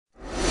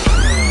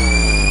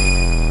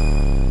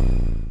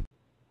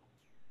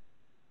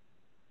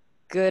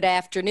Good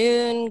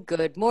afternoon,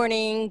 good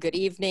morning, good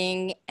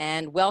evening,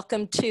 and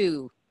welcome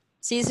to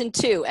Season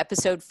 2,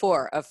 Episode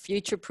 4 of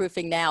Future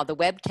Proofing Now, the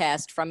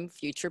webcast from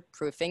Future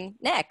Proofing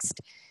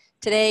Next.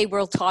 Today,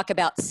 we'll talk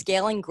about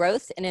scaling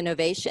growth and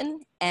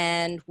innovation,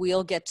 and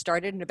we'll get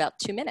started in about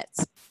 2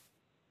 minutes.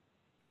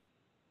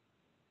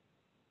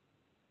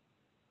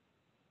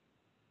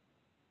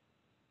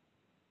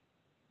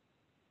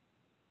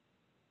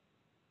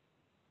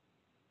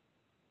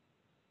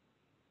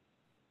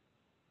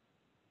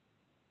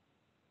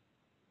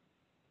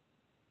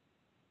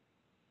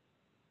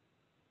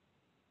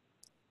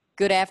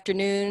 Good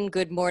afternoon,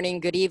 good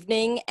morning, good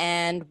evening,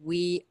 and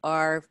we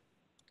are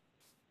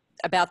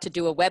about to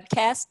do a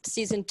webcast,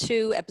 Season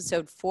 2,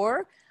 Episode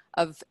 4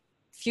 of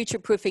Future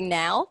Proofing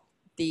Now,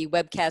 the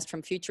webcast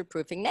from Future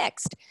Proofing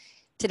Next.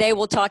 Today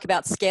we'll talk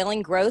about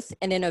scaling growth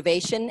and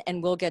innovation,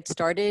 and we'll get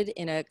started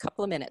in a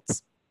couple of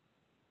minutes.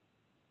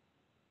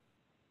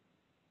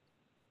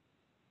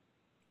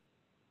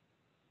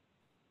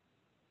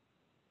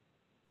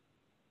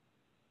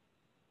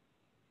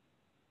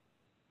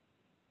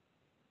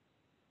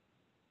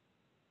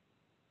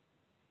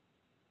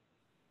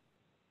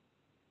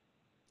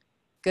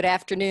 Good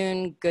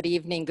afternoon, good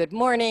evening, good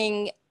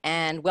morning,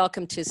 and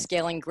welcome to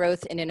Scaling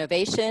Growth and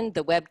Innovation,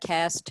 the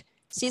webcast,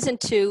 Season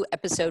 2,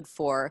 Episode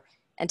 4.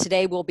 And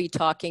today we'll be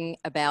talking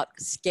about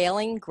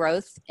scaling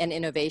growth and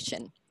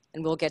innovation,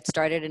 and we'll get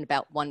started in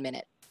about 1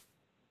 minute.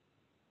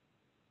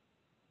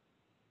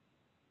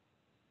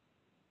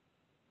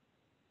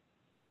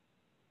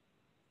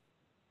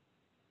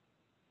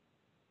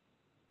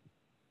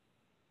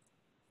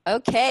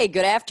 Okay,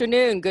 good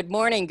afternoon, good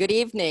morning, good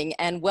evening,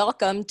 and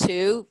welcome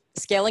to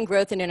Scaling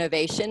Growth and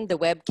Innovation, the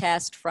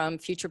webcast from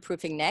Future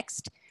Proofing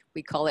Next.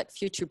 We call it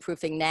Future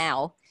Proofing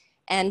Now.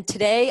 And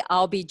today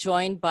I'll be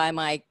joined by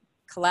my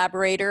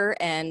collaborator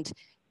and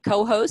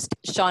co-host,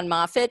 Sean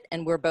Moffitt,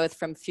 and we're both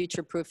from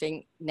Future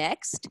Proofing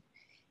Next.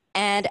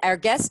 And our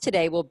guests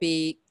today will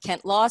be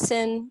Kent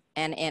Lawson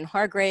and Ann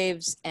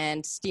Hargraves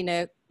and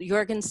Stina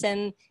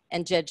Jorgensen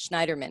and Jed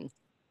Schneiderman.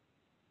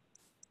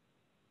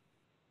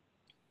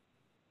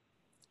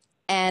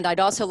 And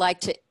I'd also like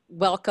to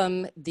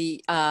welcome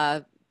the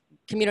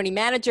community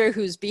manager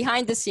who's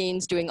behind the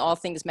scenes doing all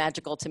things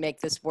magical to make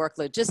this work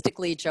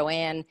logistically,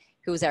 Joanne,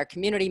 who is our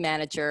community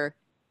manager.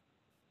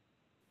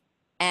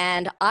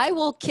 And I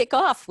will kick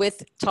off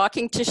with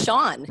talking to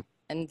Sean.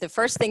 And the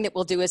first thing that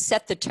we'll do is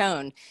set the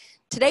tone.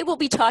 Today we'll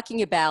be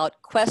talking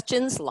about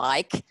questions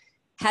like,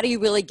 how do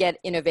you really get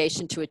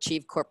innovation to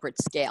achieve corporate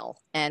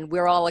scale? And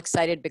we're all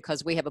excited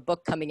because we have a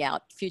book coming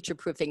out, Future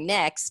Proofing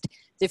Next,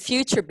 The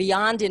Future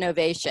Beyond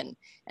Innovation.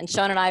 And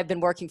Sean and I have been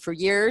working for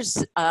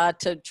years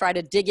to try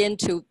to dig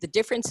into the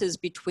differences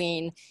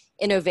between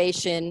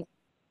innovation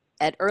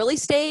at early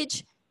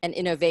stage and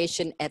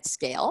innovation at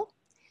scale,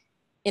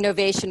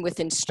 innovation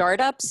within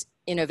startups,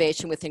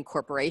 innovation within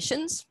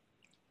corporations,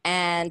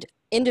 and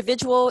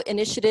individual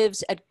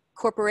initiatives at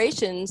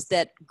corporations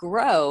that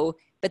grow,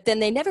 but then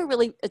they never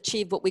really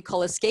achieve what we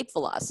call escape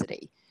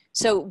velocity.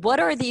 So what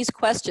are these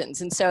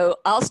questions? And so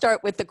I'll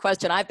start with the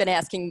question I've been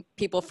asking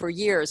people for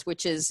years,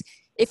 which is,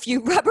 if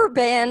you rubber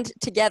band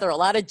together a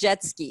lot of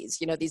jet skis,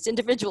 you know, these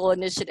individual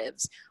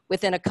initiatives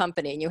within a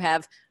company, and you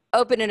have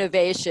open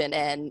innovation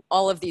and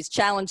all of these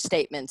challenge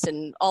statements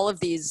and all of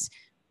these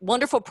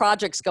wonderful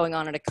projects going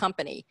on in a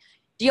company,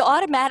 do you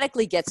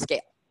automatically get scale?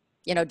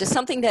 You know, does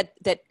something that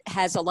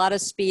has a lot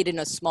of speed in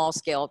a small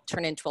scale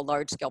turn into a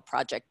large scale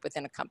project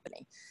within a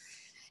company?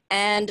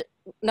 And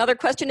another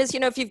question is, you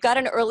know, if you've got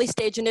an early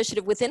stage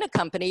initiative within a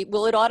company,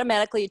 will it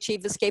automatically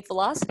achieve escape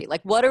velocity? Like,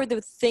 what are the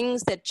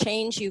things that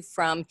change you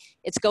from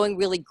it's going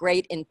really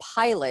great in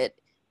pilot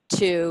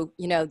to,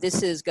 you know,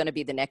 this is going to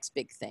be the next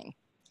big thing?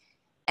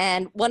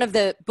 And one of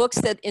the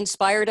books that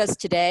inspired us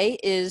today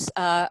is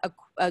a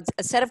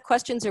set of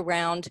questions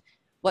around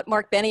what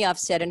Mark Benioff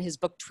said in his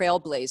book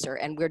Trailblazer.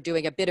 And we're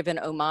doing a bit of an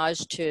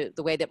homage to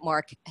the way that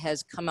Mark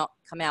has come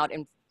out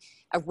in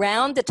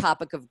around the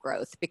topic of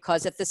growth,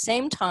 because at the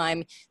same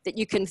time that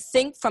you can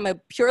think from a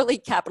purely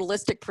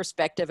capitalistic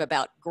perspective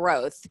about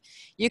growth,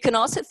 you can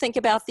also think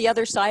about the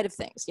other side of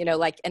things, you know,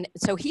 like, and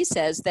so he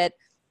says that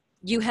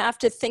you have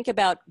to think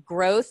about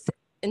growth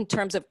in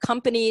terms of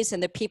companies,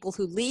 and the people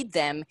who lead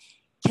them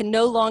can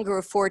no longer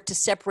afford to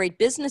separate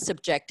business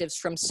objectives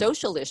from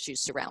social issues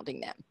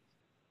surrounding them.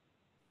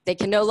 They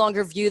can no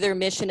longer view their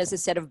mission as a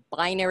set of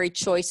binary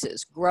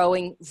choices,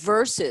 growing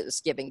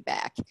versus giving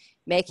back,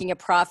 making a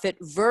profit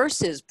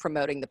versus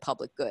promoting the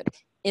public good,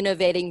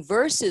 innovating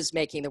versus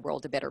making the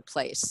world a better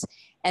place.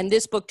 And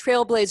this book,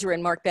 Trailblazer,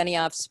 and Mark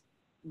Benioff's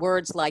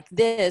words like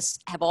this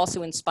have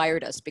also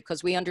inspired us,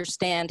 because we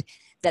understand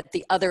that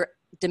the other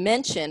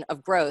dimension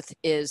of growth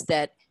is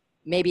that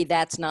maybe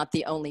that's not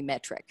the only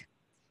metric.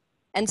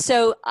 And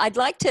so I'd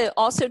like to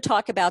also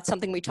talk about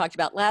something we talked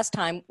about last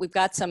time. We've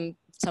got some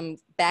some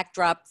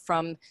backdrop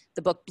from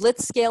the book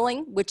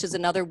Blitzscaling, which is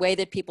another way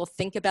that people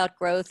think about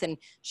growth. And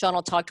Sean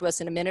will talk to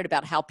us in a minute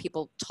about how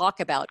people talk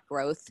about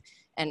growth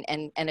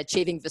and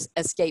achieving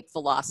escape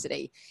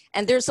velocity.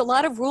 And there's a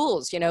lot of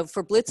rules, you know,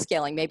 for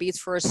blitzscaling. Maybe it's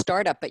for a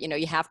startup, but, you know,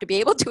 you have to be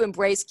able to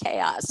embrace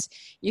chaos.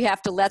 You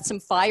have to let some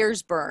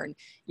fires burn.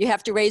 You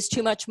have to raise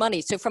too much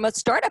money. So from a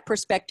startup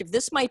perspective,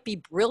 this might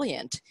be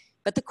brilliant.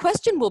 But the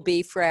question will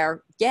be for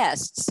our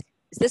guests,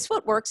 is this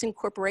what works in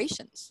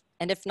corporations?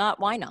 And if not,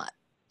 why not?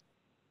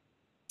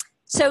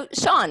 So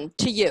Sean,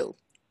 to you,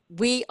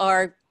 we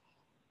are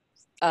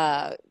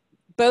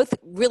both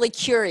really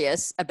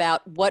curious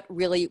about what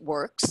really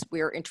works.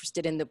 We're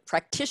interested in the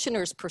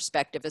practitioner's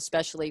perspective,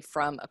 especially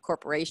from a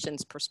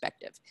corporation's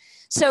perspective.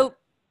 So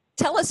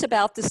tell us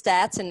about the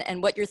stats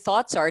and what your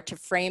thoughts are to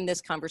frame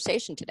this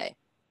conversation today.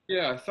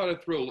 Yeah, I thought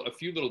I'd throw a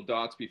few little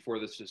dots before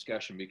this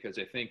discussion because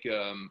I think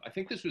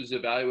this was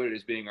evaluated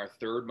as being our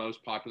third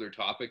most popular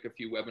topic a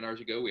few webinars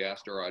ago. We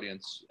asked our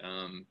audience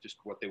just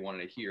what they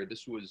wanted to hear.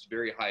 This was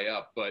very high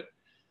up, but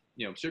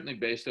you know, certainly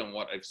based on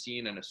what I've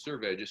seen in a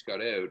survey I just got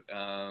out,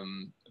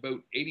 about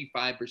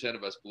 85%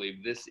 of us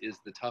believe this is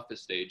the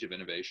toughest stage of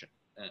innovation.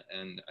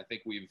 And I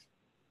think we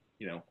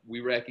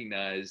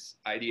recognize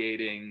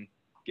ideating,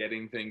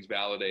 getting things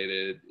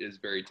validated is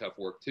very tough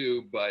work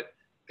too, but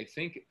I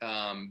think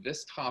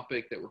this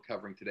topic that we're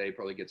covering today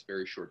probably gets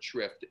very short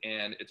shrift,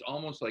 and it's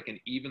almost like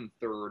an even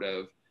third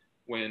of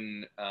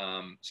when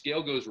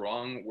scale goes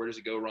wrong, where does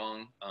it go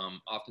wrong?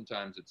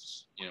 Oftentimes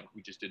it's, you know,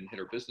 we just didn't hit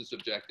our business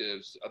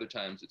objectives. Other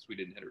times it's we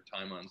didn't hit our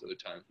timelines. Other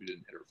times we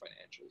didn't hit our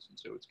financials. And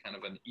so it's kind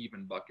of an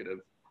even bucket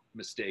of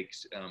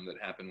mistakes that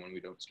happen when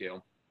we don't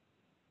scale.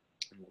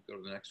 And we'll go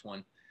to the next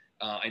one.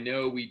 I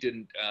know we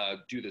didn't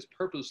do this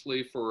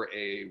purposely for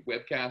a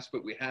webcast,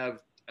 but we have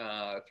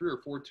 3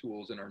 or 4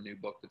 tools in our new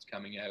book that's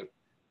coming out.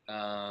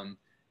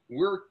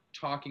 We're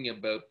talking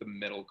about the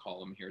middle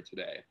column here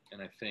today,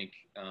 and I think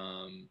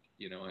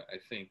I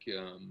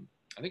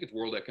think it's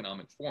World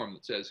Economic Forum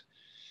that says,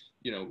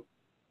 you know,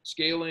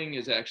 scaling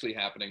is actually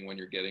happening when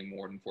you're getting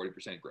more than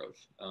 40%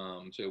 growth.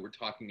 So we're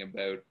talking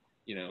about,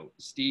 you know,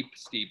 steep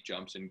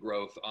jumps in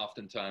growth.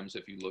 Oftentimes,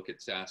 if you look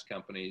at SaaS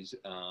companies,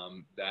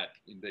 that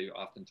they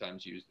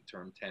oftentimes use the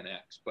term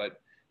 10x,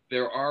 but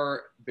there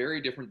are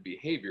very different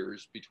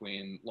behaviors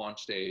between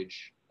launch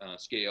stage,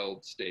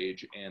 scaled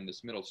stage, and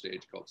this middle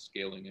stage called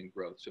scaling and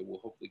growth. So we'll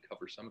hopefully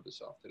cover some of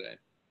this off today.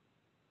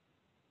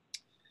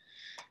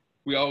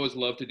 We always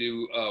love to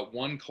do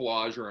one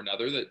collage or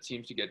another that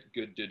seems to get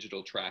good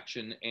digital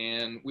traction.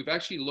 And we've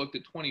actually looked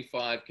at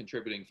 25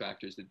 contributing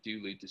factors that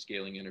do lead to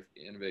scaling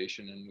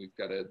innovation. And we've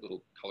got a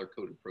little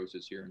color-coded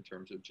process here in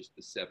terms of just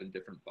the 7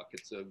 different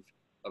buckets of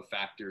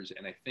factors.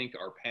 And I think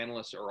our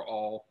panelists are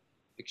all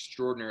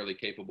extraordinarily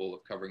capable of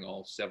covering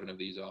all 7 of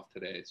these off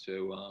today.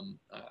 So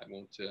I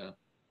won't,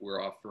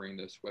 we're offering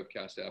this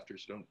webcast after,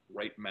 so don't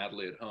write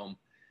madly at home.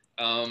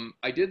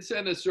 I did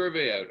send a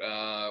survey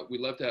out. We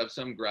love to have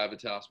some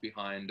gravitas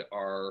behind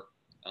our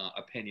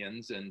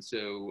opinions. And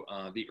so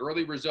the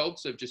early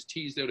results have just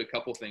teased out a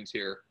couple things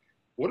here.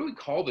 What do we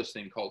call this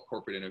thing called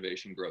corporate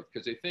innovation growth?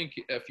 Because I think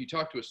if you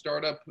talk to a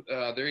startup,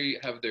 they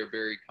have their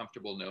very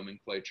comfortable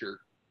nomenclature.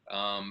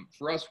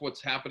 For us,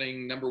 what's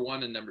happening, number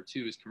 1 and number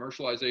 2 is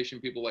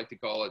commercialization, people like to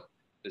call it.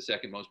 The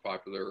second most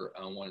popular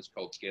one is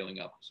called scaling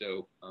up.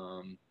 So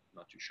I'm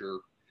not too sure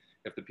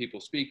if the people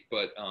speak,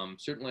 but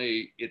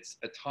certainly it's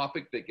a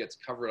topic that gets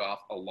covered off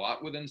a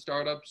lot within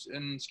startups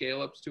and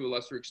scale-ups to a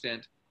lesser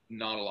extent,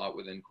 not a lot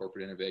within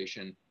corporate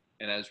innovation.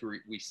 And as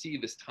we see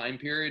this time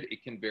period,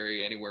 it can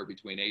vary anywhere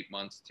between 8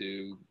 months to,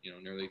 you know,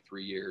 nearly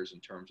 3 years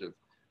in terms of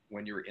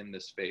when you're in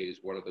this phase,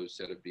 what are those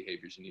set of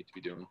behaviors you need to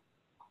be doing?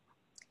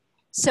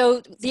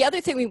 So the other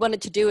thing we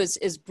wanted to do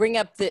is bring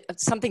up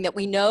something that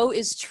we know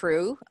is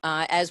true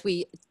as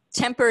we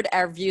tempered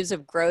our views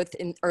of growth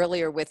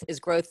earlier with, is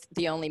growth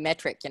the only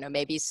metric? You know,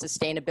 maybe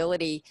sustained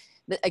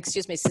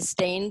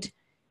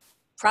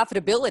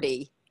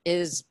profitability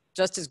is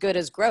just as good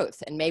as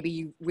growth, and maybe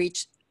you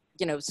reach,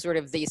 you know, sort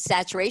of the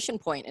saturation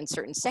point in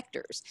certain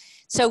sectors.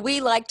 So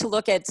we like to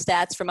look at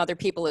stats from other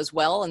people as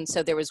well. And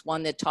so there was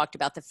one that talked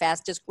about the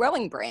fastest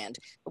growing brand.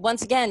 But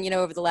once again, you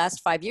know, over the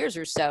last 5 years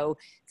or so,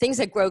 things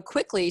that grow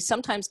quickly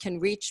sometimes can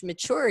reach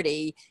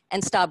maturity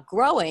and stop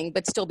growing,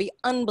 but still be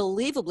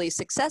unbelievably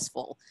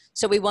successful.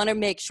 So we want to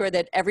make sure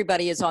that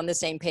everybody is on the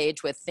same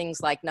page with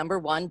things like number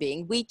 1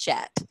 being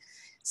WeChat.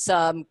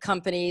 Some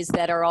companies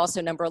that are also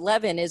number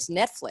 11 is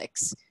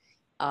Netflix.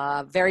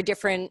 Very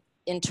different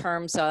in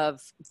terms of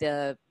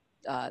the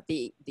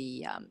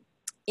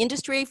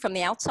industry from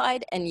the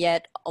outside, and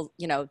yet,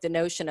 you know, the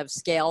notion of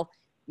scale,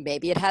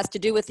 maybe it has to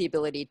do with the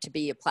ability to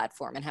be a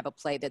platform and have a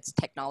play that's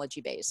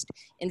technology based.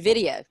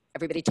 NVIDIA,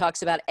 everybody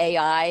talks about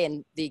AI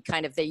and the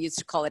kind of, they used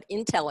to call it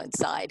Intel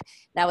inside.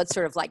 Now it's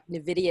sort of like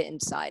NVIDIA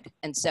inside,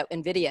 and so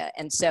NVIDIA.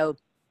 And so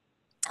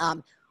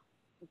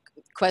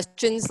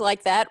questions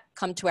like that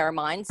come to our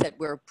minds that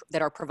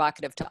are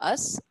provocative to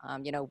us.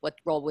 What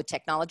role would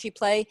technology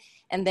play?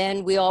 And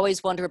then we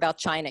always wonder about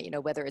China,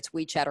 whether it's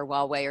WeChat or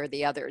Huawei or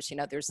the others.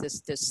 There's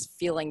this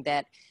feeling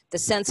that the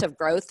sense of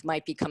growth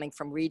might be coming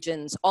from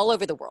regions all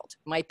over the world.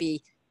 It might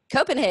be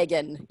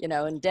Copenhagen,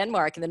 in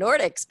Denmark, in the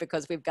Nordics,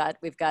 because we've got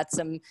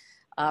some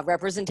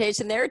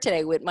representation there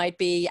today. It might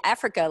be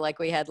Africa like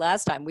we had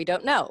last time. We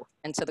don't know.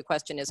 And so the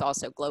question is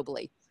also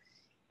globally.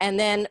 And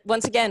then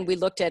once again, we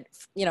looked at,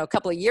 a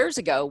couple of years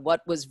ago,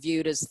 what was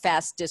viewed as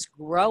fastest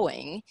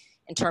growing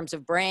in terms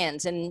of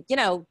brands. And,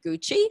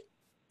 Gucci,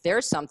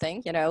 there's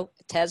something,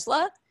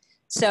 Tesla.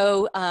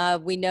 So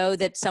we know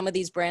that some of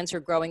these brands are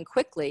growing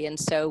quickly. And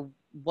so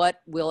what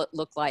will it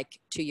look like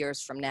 2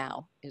 years from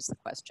now is the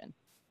question.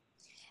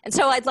 And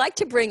so I'd like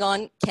to bring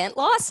on Kent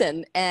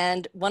Lawson.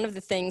 And one of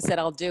the things that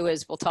I'll do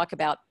is we'll talk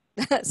about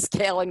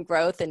scale and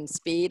growth and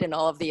speed and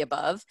all of the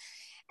above.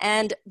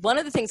 And one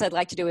of the things I'd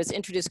like to do is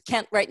introduce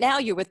Kent. Right now,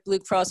 you're with Blue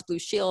Cross Blue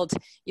Shield.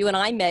 You and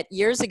I met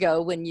years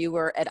ago when you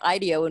were at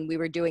IDEO and we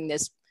were doing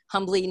this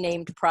humbly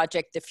named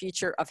project, The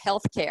Future of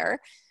Healthcare.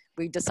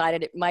 We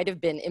decided it might have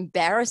been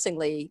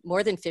embarrassingly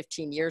more than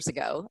 15 years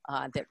ago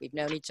that we've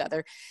known each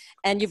other.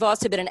 And you've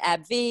also been at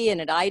AbbVie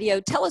and at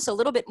IDEO. Tell us a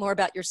little bit more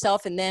about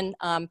yourself and then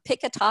pick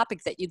a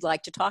topic that you'd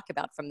like to talk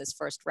about from this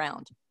first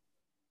round.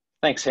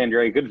 Thanks,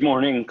 Andrea. Good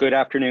morning, good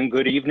afternoon,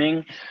 good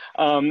evening.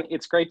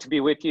 It's great to be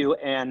with you.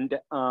 And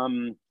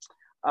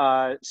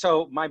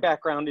so my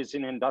background is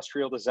in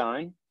industrial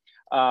design.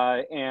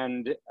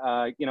 Early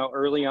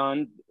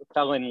on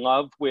fell in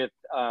love with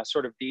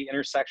sort of the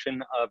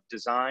intersection of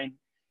design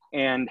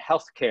and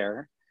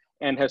healthcare,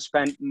 and have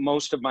spent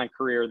most of my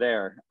career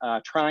there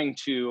trying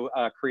to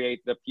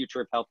create the future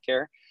of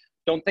healthcare.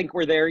 Don't think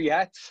we're there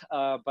yet,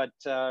 but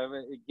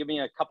give me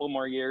a couple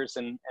more years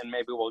and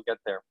maybe we'll get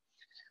there.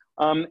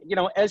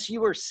 As you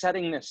were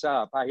setting this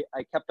up, I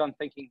kept on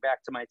thinking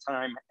back to my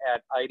time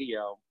at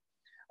IDEO,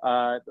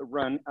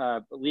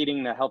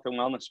 leading the health and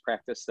wellness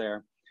practice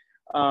there.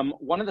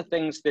 One of the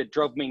things that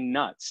drove me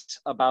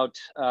nuts about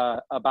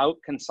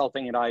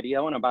consulting at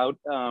IDEO and about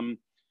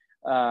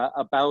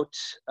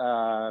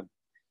the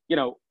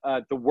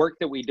work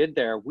that we did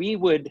there, we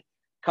would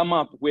come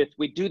up with,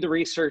 we'd do the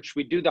research,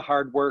 we'd do the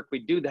hard work,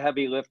 we'd do the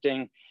heavy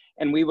lifting,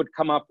 and we would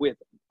come up with,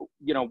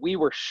 we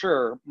were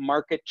sure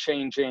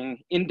market-changing,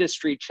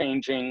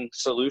 industry-changing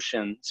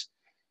solutions.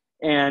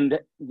 And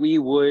we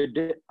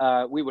would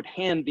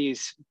hand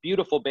these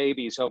beautiful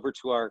babies over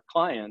to our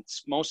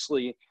clients,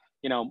 mostly,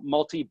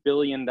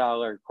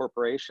 multi-billion-dollar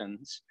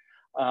corporations,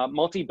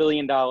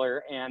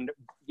 multi-billion-dollar, and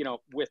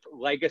with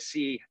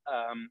legacy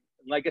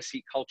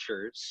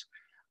cultures.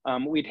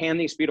 We'd hand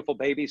these beautiful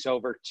babies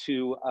over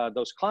to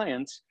those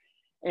clients,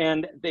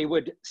 and they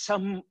would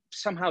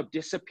somehow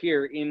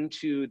disappear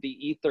into the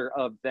ether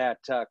of that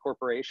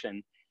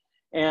corporation.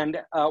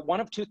 And one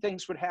of two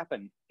things would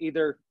happen.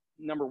 Either,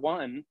 number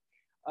one,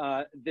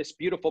 this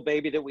beautiful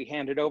baby that we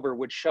handed over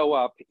would show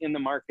up in the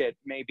market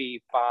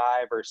maybe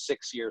 5 or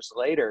 6 years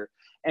later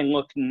and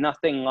look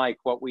nothing like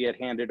what we had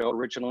handed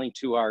originally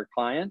to our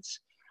clients.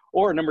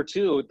 Or number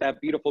two,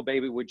 that beautiful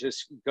baby would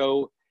just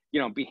go,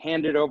 be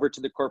handed over to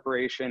the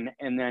corporation,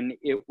 and then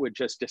it would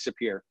just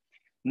disappear.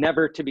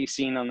 Never to be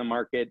seen on the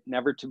market,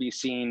 never to be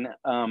seen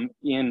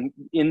in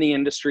the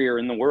industry or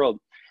in the world.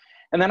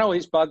 And that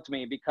always bugged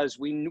me because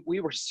we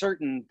were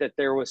certain that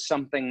there was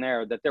something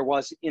there, that there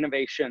was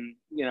innovation,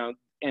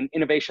 and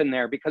innovation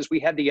there, because we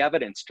had the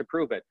evidence to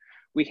prove it.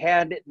 We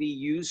had the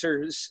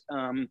users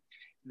and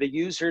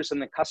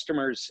the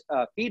customers'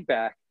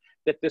 feedback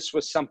that this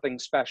was something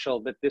special,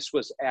 that this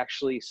was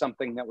actually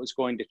something that was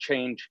going to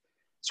change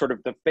sort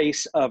of the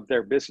face of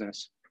their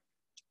business.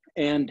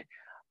 And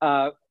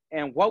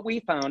what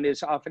we found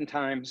is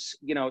oftentimes,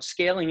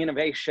 scaling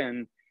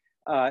innovation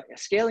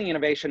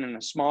in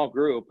a small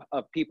group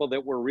of people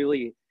that were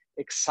really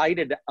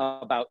excited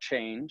about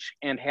change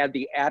and had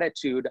the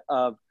attitude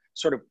of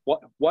sort of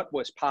what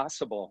was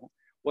possible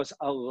was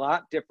a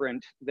lot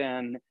different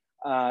than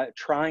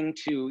trying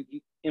to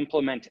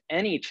implement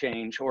any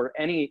change or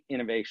any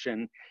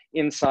innovation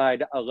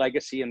inside a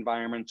legacy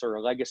environment or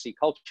a legacy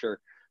culture,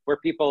 where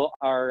people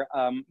are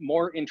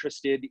more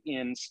interested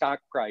in stock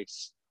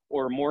price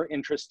or more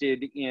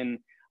interested in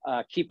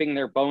keeping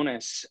their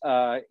bonus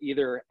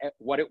either at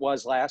what it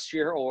was last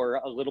year or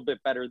a little bit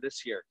better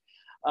this year,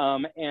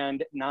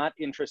 and not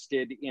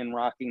interested in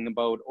rocking the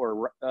boat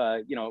or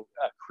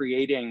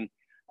creating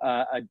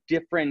a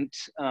different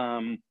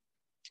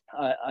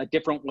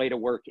way to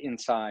work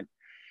inside.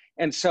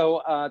 And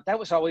so that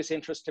was always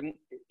interesting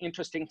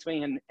to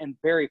me and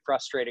very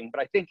frustrating.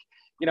 But I think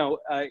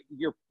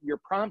your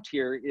prompt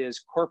here is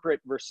corporate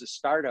versus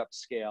startup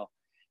scale.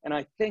 And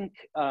I think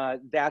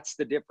that's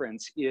the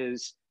difference,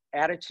 is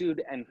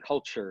attitude and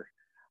culture.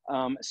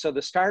 So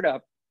the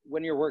startup,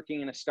 when you're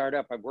working in a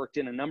startup, I've worked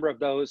in a number of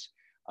those,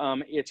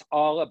 it's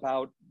all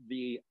about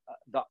the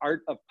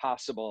art of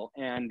possible,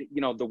 and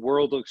the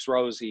world looks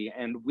rosy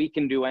and we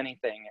can do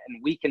anything and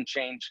we can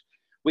change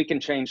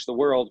the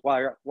world,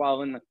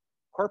 while in the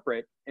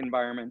corporate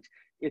environment,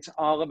 It's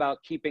all about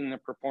keeping the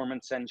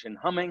performance engine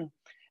humming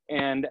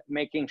and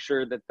making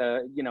sure that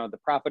the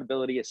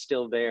profitability is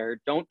still there.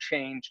 Don't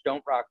change,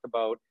 don't rock the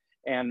boat,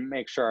 and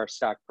make sure our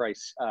stock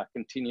price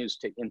continues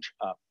to inch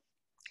up.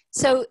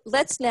 So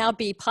let's now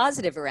be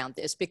positive around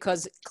this,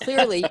 because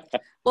clearly,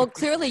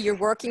 clearly you're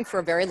working for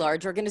a very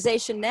large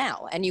organization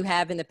now, and you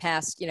have in the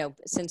past,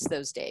 since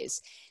those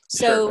days.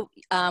 So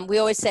we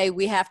always say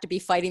we have to be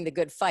fighting the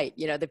good fight.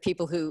 The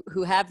people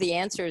who have the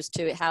answers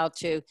to how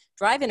to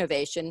drive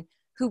innovation,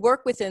 who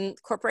work within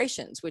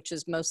corporations, which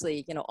is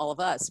mostly, all of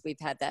us. We've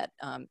had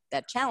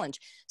that challenge.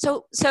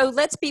 So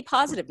let's be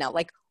positive now.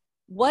 Like,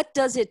 what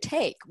does it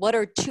take? What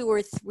are 2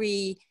 or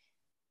 3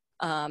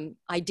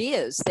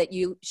 ideas that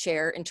you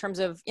share in terms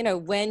of,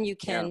 when you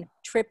can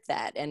trip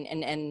that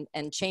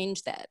and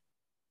change that?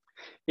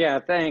 Yeah,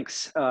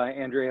 thanks,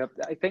 Andrea.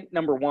 I think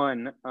number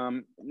one,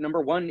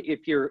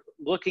 if you're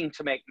looking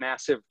to make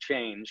massive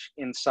change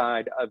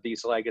inside of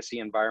these legacy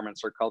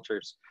environments or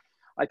cultures,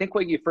 I think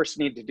what you first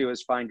need to do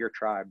is find your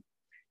tribe.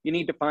 You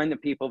need to find the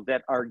people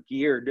that are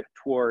geared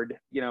toward,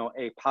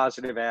 a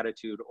positive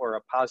attitude or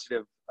a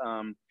positive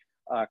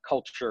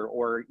culture,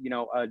 or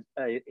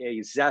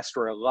a zest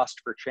or a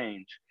lust for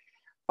change.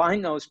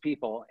 Find those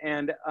people.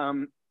 And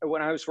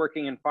when I was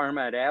working in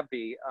pharma at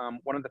AbbVie,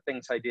 one of the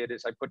things I did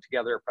is I put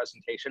together a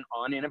presentation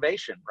on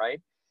innovation, right?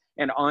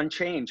 And on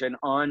change, and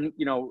on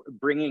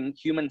bringing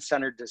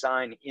human-centered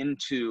design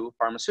into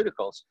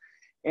pharmaceuticals.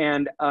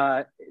 And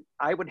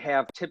I would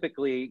have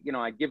typically,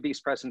 I'd give these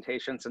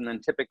presentations, and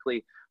then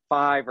typically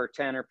 5 or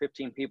 10 or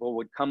 15 people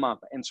would come up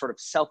and sort of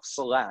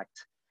self-select,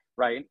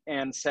 right?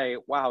 And say,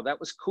 wow, that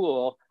was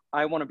cool.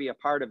 I want to be a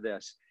part of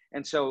this.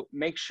 And so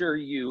make sure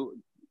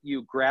you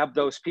grab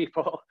those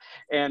people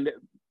and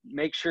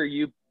make sure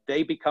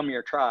they become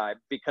your tribe,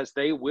 because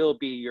they will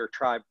be your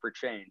tribe for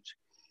change.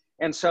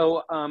 And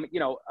so,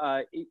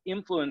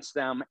 influence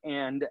them,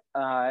 and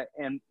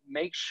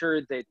make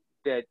sure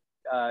that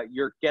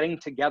you're getting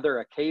together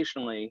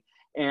occasionally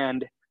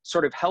and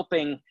sort of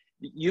helping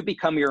you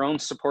become your own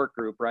support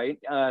group, right?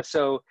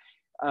 Help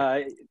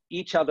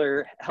each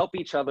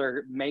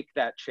other make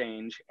that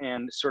change,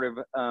 and sort of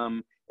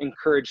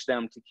encourage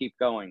them to keep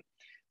going.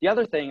 The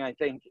other thing I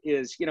think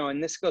is,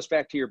 and this goes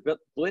back to your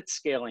blitz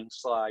scaling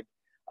slide,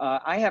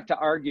 I have to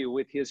argue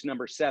with his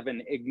number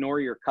 7, ignore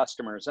your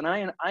customers. And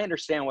I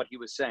understand what he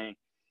was saying.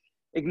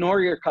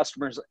 Ignore your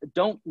customers.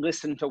 Don't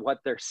listen to what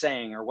they're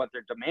saying or what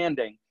they're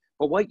demanding.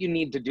 But what you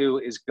need to do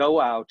is go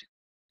out,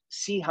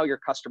 see how your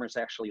customers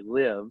actually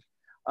live.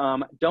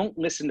 Don't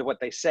listen to what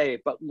they say,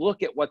 but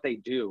look at what they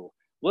do.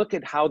 Look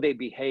at how they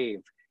behave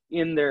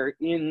in their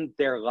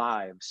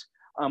lives.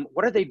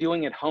 What are they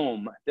doing at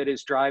home that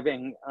is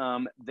driving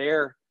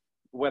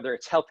whether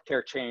it's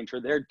healthcare change, or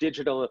their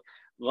digital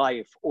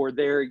life, or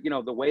their,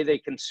 the way they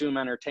consume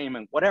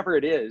entertainment, whatever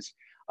it is.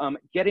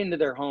 Get into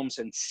their homes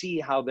and see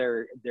how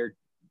they're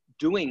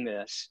doing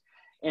this.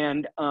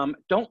 And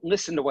don't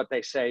listen to what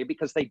they say,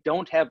 because they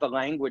don't have the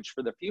language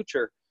for the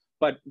future,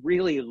 but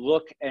really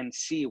look and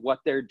see what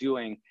they're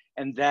doing,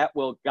 and that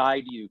will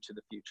guide you to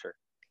the future.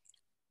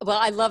 Well,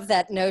 I love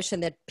that notion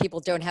that people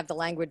don't have the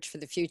language for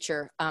the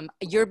future.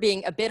 You're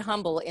being a bit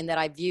humble in that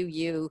I view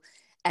you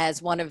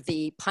as one of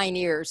the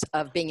pioneers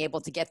of being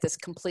able to get this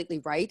completely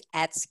right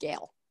at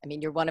scale. I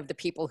mean, you're one of the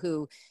people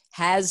who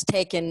has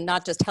taken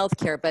not just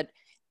healthcare, but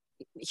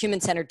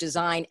human-centered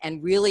design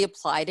and really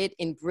applied it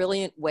in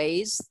brilliant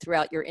ways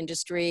throughout your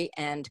industry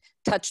and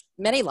touched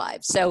many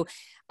lives. So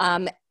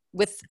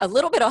with a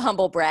little bit of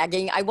humble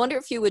bragging, I wonder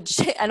if you would,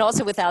 and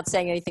also without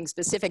saying anything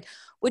specific,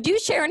 would you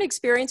share an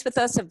experience with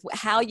us of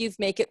how you've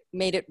made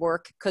it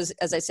work? Because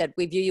as I said,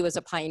 we view you as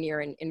a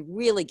pioneer in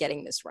really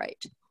getting this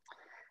right.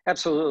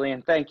 Absolutely,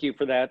 and thank you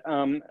for that.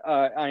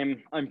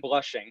 I'm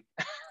blushing.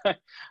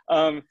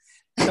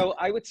 So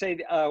I would say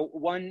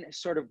one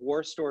sort of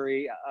war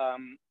story,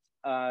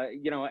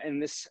 and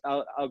this,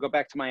 I'll go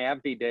back to my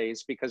AbbVie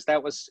days, because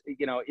that was,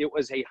 it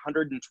was a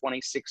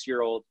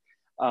 126-year-old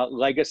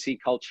legacy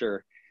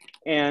culture.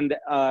 And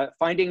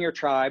finding your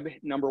tribe,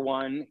 number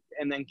one,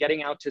 and then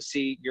getting out to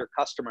see your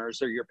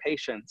customers or your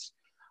patients.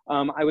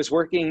 I was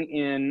working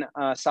in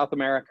South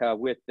America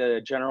with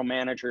the general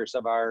managers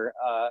of our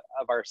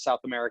South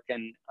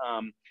American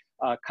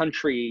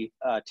country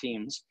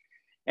teams.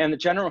 And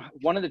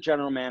one of the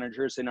general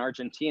managers in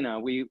Argentina,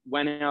 we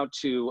went out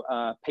to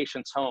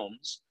patients'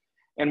 homes,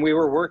 and we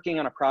were working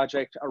on a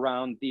project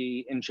around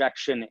the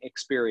injection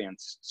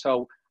experience.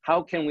 So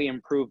how can we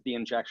improve the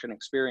injection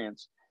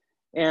experience?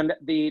 And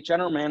the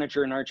general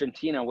manager in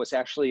Argentina was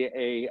actually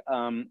a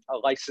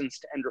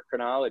licensed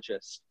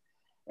endocrinologist.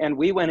 And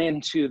we went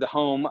into the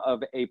home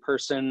of a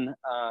person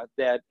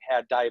that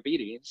had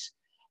diabetes,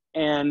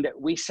 and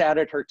we sat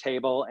at her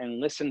table and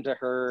listened to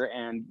her,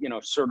 and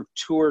sort of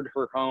toured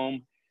her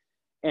home.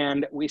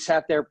 And we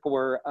sat there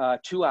for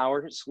 2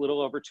 hours, a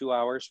little over 2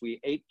 hours. We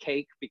ate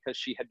cake because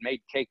she had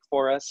made cake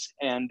for us,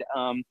 and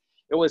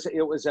it was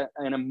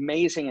an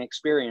amazing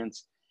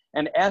experience.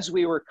 And as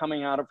we were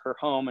coming out of her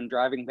home and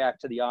driving back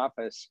to the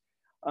office,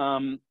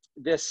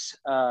 this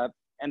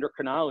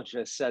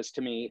endocrinologist says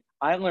to me,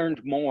 "I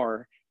learned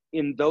more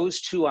in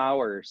those 2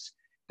 hours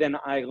than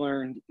I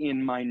learned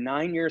in my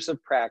 9 years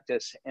of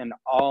practice and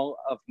all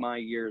of my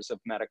years of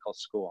medical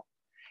school.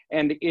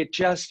 And it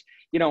just,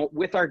 you know,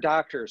 with our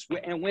doctors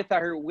and with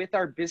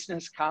our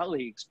business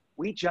colleagues,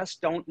 we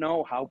just don't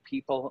know how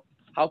people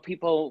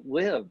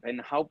live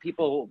and how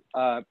people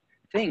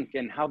think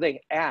and how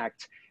they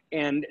act.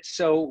 And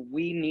so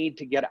we need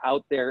to get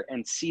out there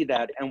and see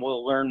that, and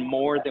we'll learn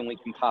more than we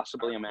can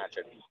possibly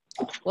imagine.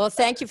 Well,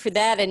 thank you for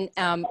that.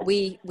 And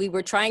we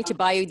were trying to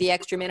buy you the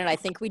extra minute. I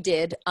think we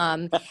did.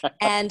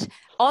 And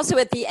also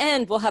at the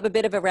end, we'll have a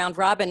bit of a round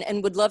robin,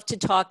 and would love to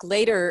talk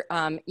later,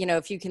 you know,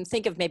 if you can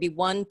think of maybe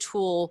one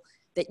tool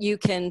that you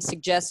can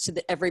suggest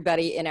to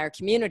everybody in our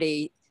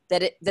community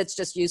that's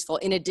just useful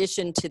in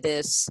addition to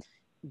this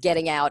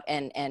getting out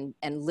and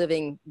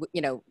living,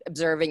 you know,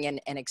 observing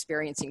and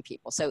experiencing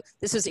people. So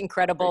this was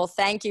incredible. Great.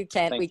 Thank you,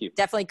 Kent. Thank you.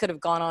 Definitely could have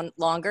gone on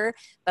longer,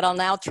 but I'll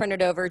now turn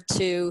it over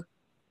to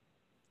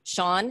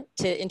Sean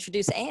to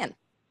introduce Anne.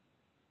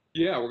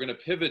 Yeah, we're going to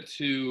pivot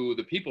to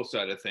the people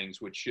side of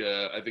things, which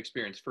I've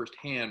experienced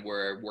firsthand,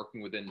 where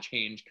working within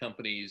change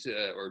companies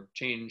or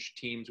change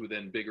teams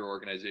within bigger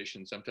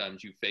organizations,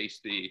 sometimes you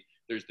face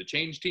there's the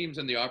change teams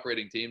and the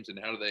operating teams, and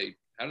how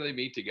do they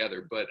meet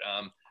together? But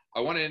I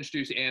want to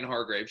introduce Anne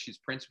Hargrave. She's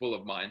principal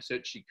of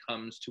Mindset. She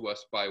comes to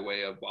us by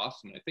way of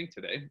Boston, I think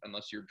today,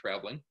 unless you're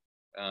traveling.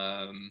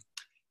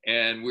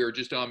 And we were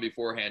just on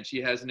beforehand.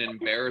 She has an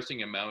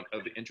embarrassing amount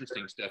of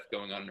interesting stuff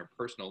going on in her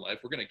personal life.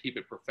 We're going to keep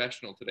it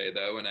professional today,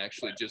 though, and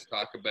actually just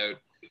talk about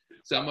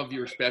some of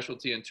your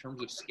specialty in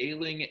terms of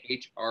scaling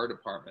HR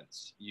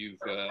departments. You've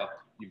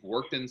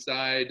worked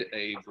inside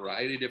a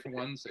variety of different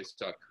ones. I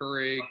saw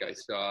Keurig. I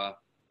saw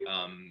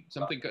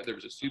there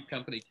was a soup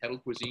company, Kettle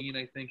Cuisine,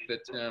 I think, that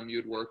you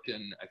had worked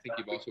in. I think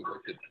you've also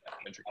worked at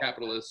venture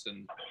capitalists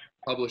and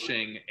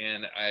publishing.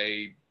 And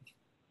I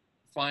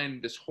find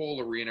this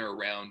whole arena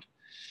around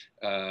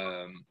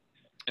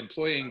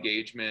employee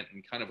engagement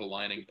and kind of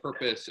aligning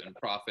purpose and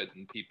profit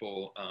and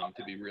people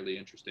to be really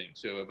interesting.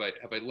 So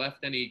have I left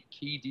any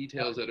key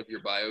details out of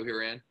your bio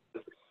here, Anne?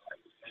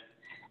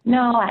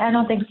 No, I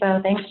don't think so.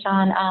 Thanks,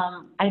 Sean.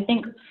 I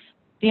think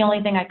the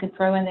only thing I could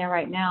throw in there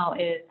right now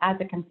is, as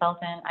a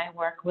consultant, I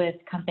work with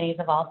companies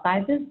of all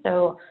sizes.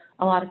 So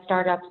a lot of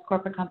startups,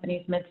 corporate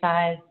companies,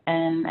 mid-size,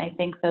 and I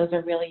think those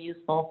are really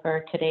useful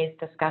for today's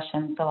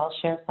discussion. So I'll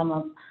share some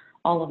of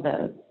all of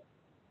those.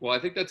 Well, I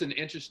think that's an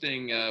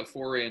interesting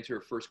foray into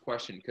her first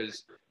question,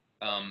 because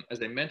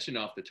as I mentioned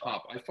off the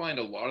top, I find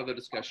a lot of the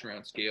discussion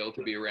around scale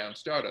to be around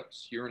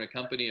startups. You're in a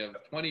company of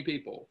 20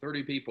 people,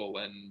 30 people,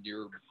 and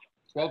you're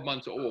 12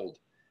 months old.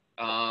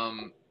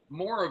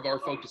 More of our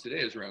focus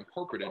today is around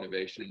corporate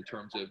innovation in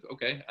terms of,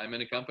 okay, I'm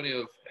in a company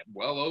of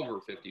well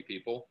over 50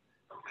 people.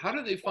 How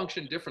do they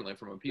function differently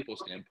from a people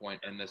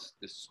standpoint in this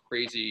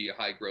crazy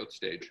high growth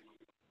stage?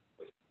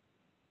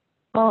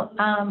 Well,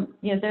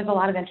 you know, there's a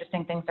lot of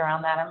interesting things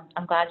around that.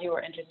 I'm glad you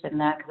were interested in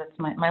that, because it's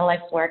my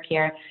life's work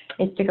here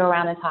is to go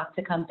around and talk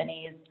to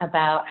companies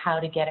about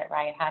how to get it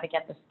right, how to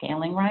get the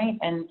scaling right.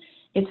 And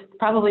it's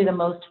probably the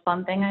most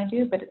fun thing I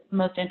do, but it's the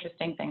most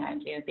interesting thing I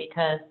do,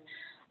 because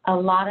a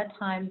lot of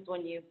times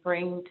when you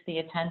bring to the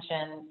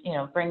attention, you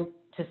know, bring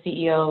to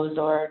CEOs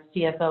or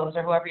CFOs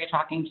or whoever you're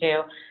talking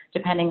to,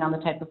 depending on the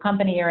type of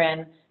company you're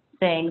in,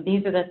 saying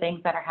these are the things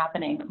that are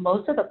happening.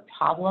 Most of the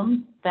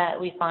problems that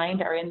we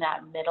find are in that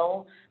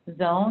middle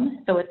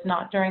zone. So it's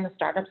not during the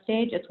startup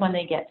stage, it's when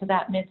they get to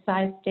that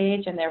mid-sized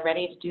stage and they're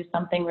ready to do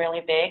something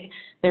really big.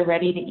 They're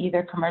ready to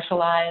either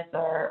commercialize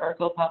or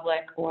go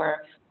public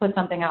or put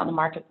something out in the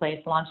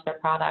marketplace, launch their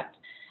product.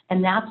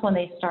 And that's when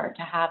they start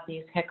to have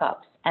these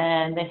hiccups.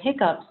 And the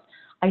hiccups,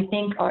 I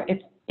think,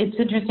 it's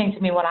interesting to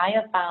me. What I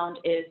have found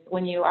is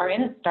when you are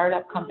in a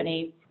startup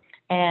company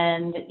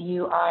and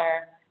you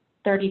are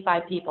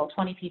 35 people,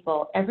 20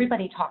 people,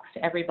 everybody talks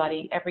to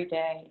everybody every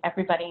day.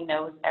 Everybody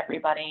knows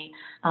everybody.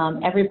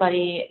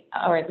 Everybody,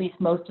 or at least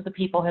most of the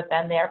people, have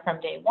been there from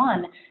day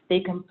one. They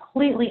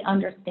completely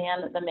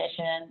understand the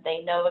mission.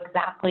 They know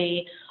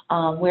exactly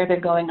where they're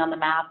going on the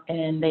map,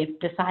 and they've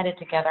decided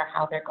together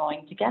how they're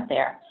going to get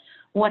there.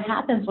 What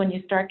happens when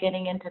you start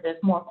getting into this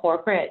more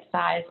corporate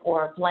size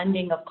or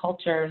blending of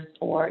cultures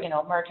or, you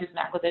know, mergers and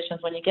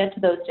acquisitions, when you get to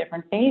those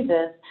different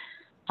phases,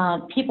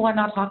 people are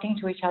not talking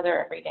to each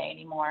other every day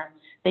anymore.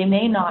 They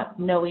may not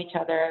know each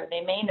other.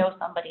 They may know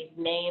somebody's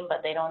name,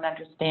 but they don't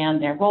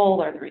understand their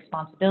role or the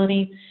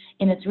responsibility.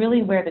 And it's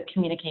really where the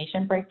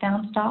communication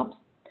breakdown stops.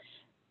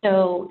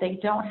 So they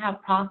don't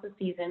have processes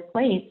in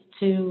place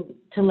to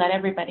let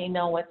everybody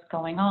know what's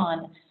going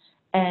on.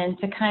 And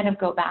to kind of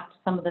go back to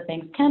some of the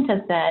things Kent has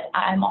said,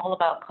 I'm all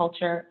about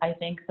culture. I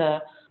think the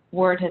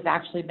word has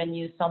actually been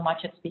used so much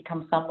it's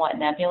become somewhat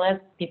nebulous.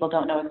 People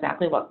don't know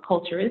exactly what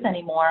culture is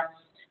anymore.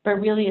 But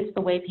really, it's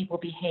the way people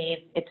behave,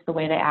 it's the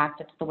way they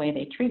act, it's the way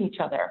they treat each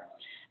other.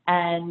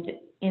 And,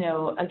 you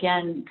know,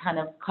 again, kind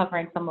of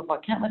covering some of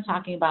what Kent was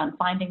talking about and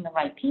finding the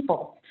right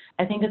people.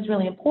 I think it's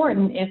really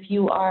important if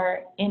you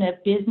are in a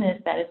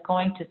business that is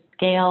going to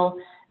scale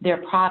their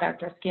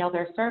product or scale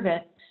their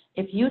service,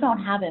 If you don't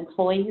have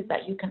employees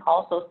that you can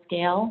also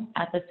scale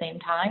at the same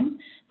time,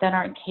 that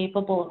aren't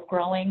capable of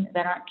growing,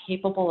 that aren't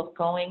capable of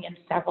going in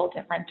several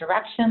different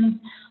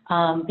directions,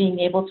 being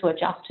able to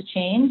adjust to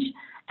change,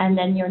 and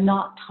then you're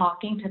not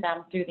talking to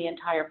them through the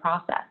entire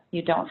process,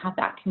 you don't have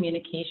that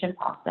communication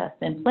process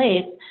in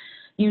place,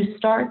 you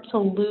start to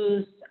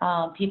lose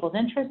people's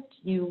interest,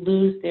 you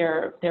lose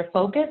their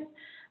focus,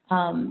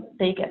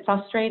 they get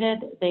frustrated,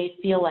 they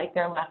feel like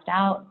they're left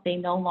out, they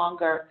no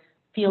longer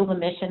feel the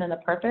mission and the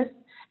purpose,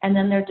 and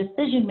then their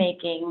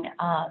decision-making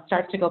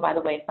starts to go by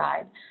the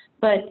wayside.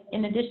 But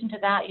in addition to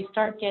that, you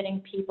start getting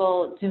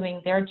people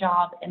doing their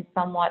job in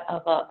somewhat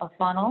of a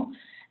funnel,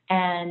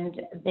 and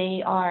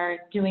they are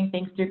doing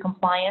things through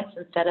compliance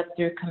instead of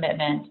through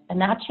commitment. And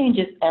that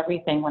changes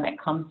everything when it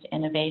comes to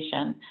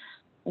innovation.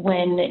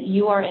 When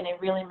you are in a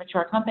really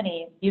mature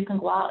company, you can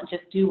go out and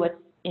just do what's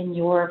in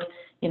your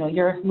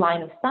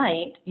line of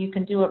sight. You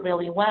can do it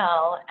really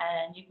well,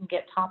 and you can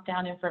get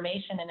top-down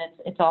information, and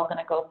it's all going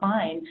to go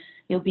fine.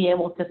 You'll be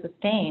able to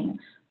sustain.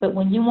 But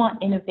when you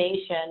want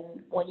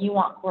innovation, when you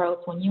want growth,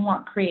 when you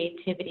want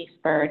creativity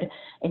spurred,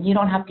 and you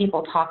don't have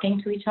people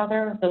talking to each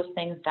other, those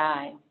things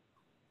die.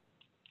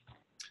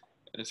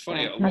 And it's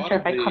funny. I'm not sure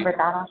if I covered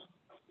that up.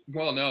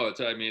 Well, no,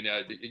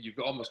 you've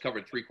almost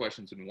covered 3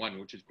 questions in one,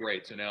 which is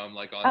great. So now I'm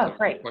like on to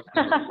great.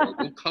 question number 4.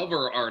 We'll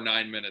cover our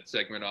 9-minute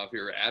segment off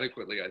here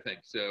adequately, I think.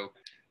 So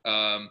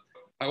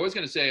I was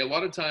going to say, a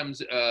lot of times,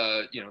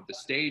 the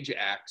stage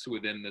acts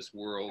within this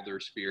world or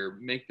sphere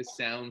make the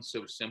sound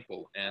so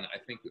simple. And I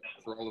think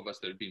for all of us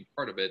that have been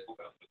part of it,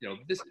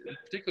 this,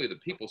 particularly the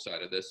people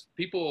side of this,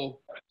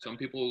 some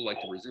people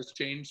like to resist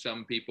change.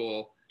 Some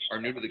people are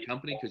new to the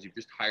company because you've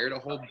just hired a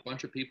whole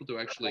bunch of people to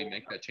actually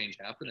make that change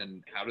happen.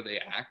 And how do they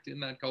act in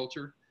that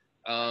culture?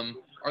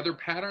 Are there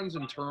patterns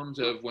in terms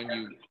of when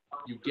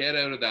you get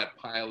out of that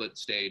pilot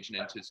stage and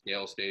into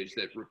scale stage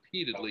that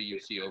repeatedly you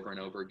see over and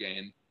over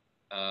again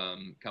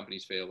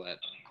companies fail at?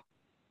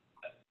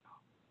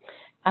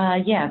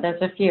 Yeah,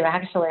 there's a few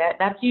actually.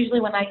 That's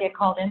usually when I get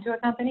called into a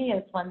company,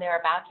 is when they're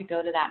about to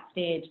go to that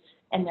stage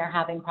and they're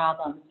having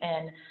problems.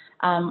 And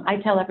I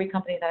tell every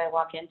company that I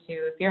walk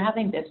into, if you're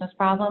having business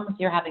problems,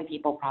 you're having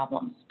people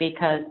problems,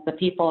 because the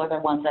people are the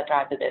ones that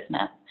drive the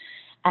business.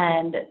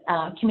 And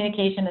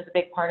communication is a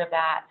big part of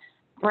that.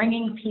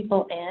 Bringing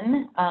people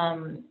in,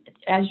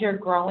 as you're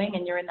growing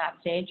and you're in that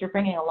stage, you're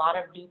bringing a lot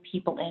of new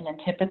people in, and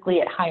typically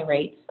at high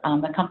rates.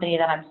 The company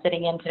that I'm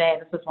sitting in today,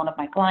 this is one of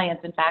my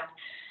clients, in fact,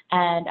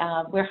 and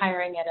we're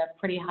hiring at a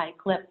pretty high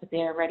clip.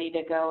 They're ready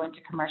to go into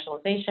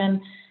commercialization,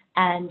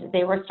 and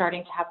they were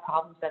starting to have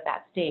problems at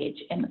that stage.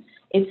 And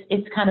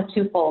it's kind of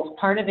twofold.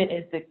 Part of it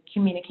is the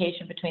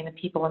communication between the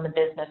people in the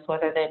business,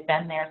 whether they've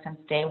been there since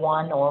day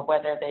one or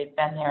whether they've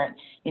been there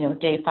at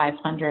day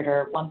 500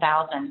 or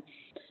 1,000.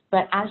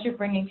 But as you're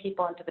bringing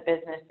people into the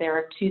business, there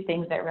are 2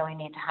 things that really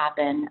need to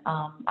happen.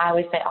 I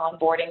always say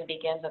onboarding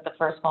begins at the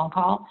first phone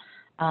call.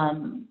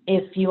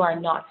 If you are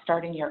not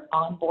starting your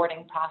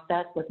onboarding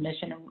process with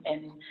mission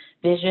and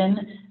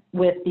vision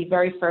with the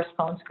very first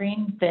phone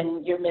screen,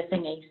 then you're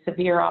missing a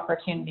severe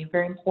opportunity,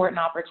 very important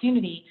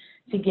opportunity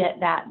to get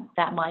that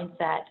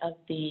mindset of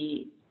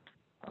the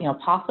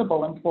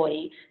possible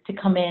employee to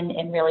come in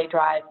and really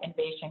drive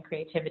innovation,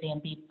 creativity,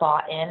 and be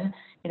bought in.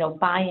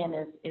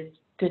 Buy-in is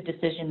good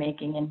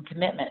decision-making and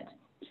commitment.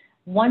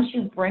 Once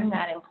you bring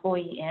that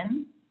employee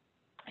in,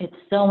 it's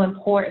so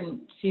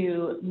important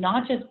to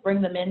not just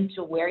bring them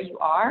into where you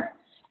are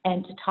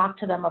and to talk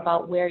to them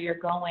about where you're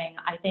going.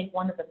 I think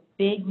one of the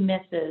big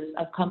misses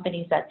of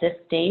companies at this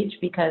stage,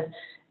 because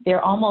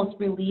they're almost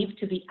relieved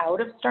to be out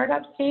of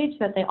startup stage,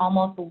 that they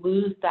almost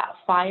lose that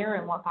fire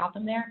and what got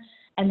them there,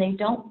 and they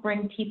don't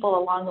bring people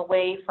along the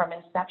way from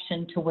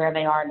inception to where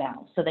they are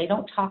now. So they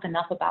don't talk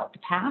enough about the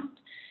past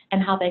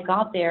and how they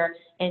got there,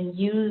 and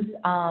use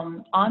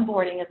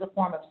onboarding as a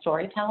form of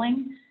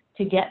storytelling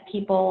to get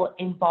people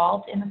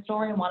involved in the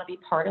story and want to be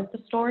part of the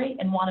story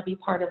and want to be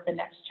part of the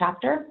next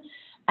chapter.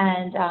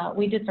 And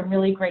we did some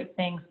really great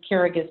things.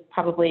 Keurig is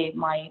probably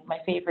my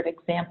favorite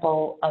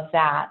example of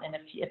that. And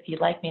if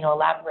you'd like me to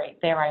elaborate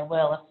there, I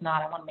will. If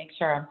not, I want to make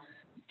sure I'm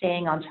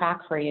staying on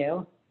track for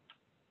you.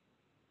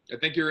 I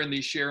think you're in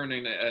the sharing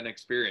an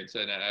experience.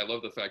 And I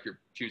love the fact you're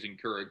choosing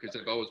Keurig, because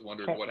I've always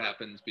wondered what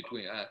happens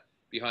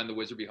behind the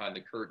wizard, behind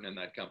the curtain in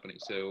that company.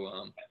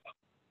 So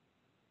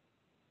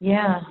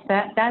yeah,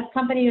 that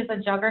company is a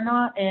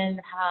juggernaut,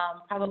 and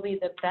probably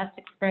the best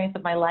experience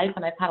of my life,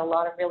 and I've had a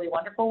lot of really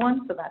wonderful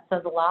ones, so that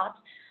says a lot.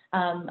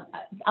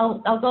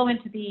 I'll go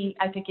into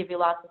I could give you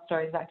lots of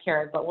stories about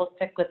Keurig, but we'll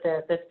stick with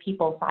this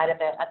people side of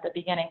it at the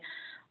beginning.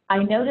 I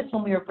noticed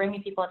when we were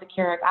bringing people into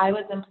Keurig, I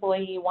was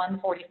employee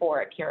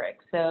 144 at Keurig,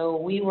 so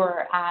we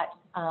were at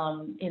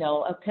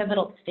a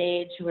pivotal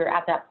stage. We were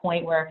at that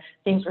point where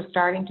things were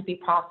starting to be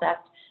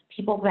processed.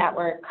 People that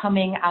were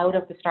coming out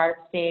of the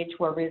startup stage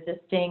were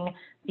resisting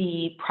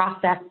the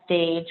process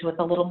stage with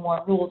a little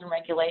more rules and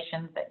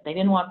regulations. They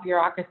didn't want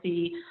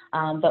bureaucracy,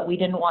 but we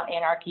didn't want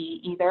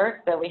anarchy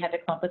either, so we had to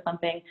come up with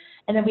something.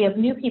 And then we have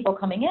new people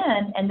coming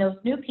in, and those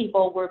new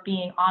people were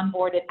being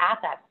onboarded at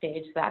that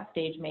stage. So that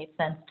stage made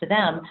sense to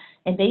them,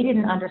 and they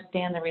didn't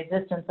understand the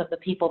resistance of the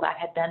people that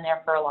had been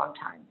there for a long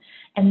time.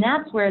 And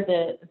that's where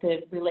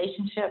the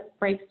relationship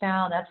breaks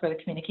down. That's where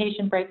the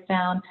communication breaks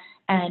down.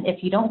 And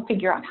if you don't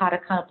figure out how to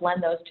kind of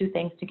blend those two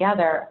things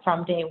together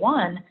from day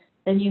one,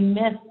 then you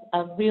miss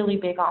a really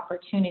big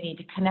opportunity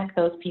to connect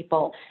those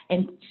people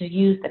and to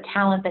use the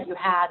talent that you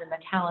had and the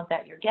talent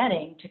that you're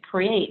getting to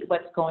create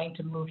what's going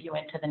to move you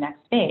into the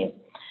next phase.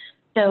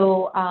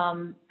 So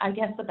I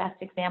guess the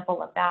best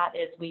example of that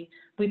is we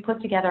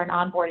put together an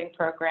onboarding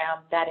program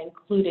that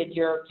included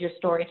your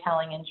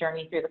storytelling and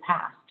journey through the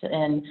past,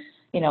 and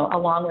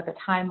along with a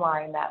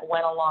timeline that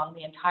went along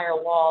the entire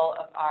wall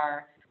of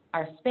our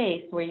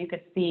space, where you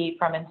could see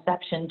from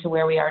inception to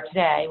where we are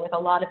today, with a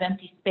lot of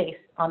empty space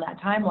on that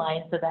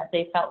timeline so that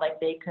they felt like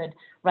they could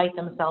write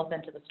themselves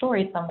into the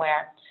story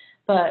somewhere.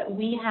 But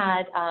we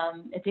had,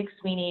 Dick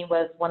Sweeney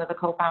was one of the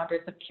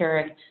co-founders of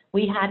Keurig.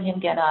 We had him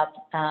get up,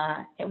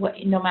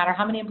 no matter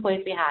how many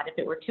employees we had, if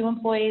it were 2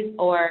 employees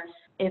or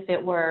if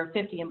it were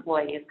 50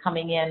 employees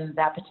coming in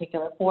that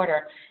particular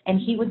quarter, and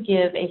he would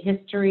give a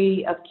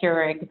history of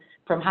Keurig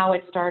from how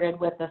it started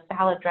with the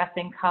salad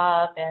dressing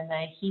cup and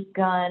the heat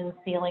gun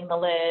sealing the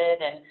lid,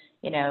 and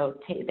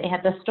they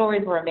had, the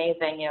stories were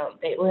amazing.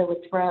 They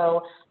would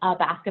throw a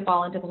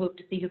basketball into the hoop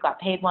to see who got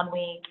paid one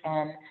week,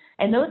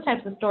 and those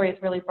types of stories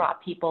really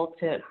brought people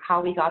to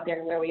how we got there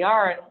to where we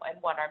are and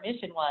what our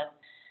mission was.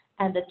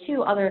 And the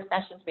 2 other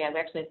sessions we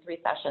actually had 3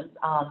 sessions,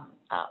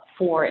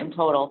 4 in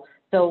total.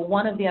 So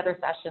one of the other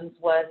sessions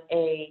was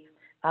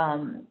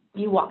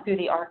you walk through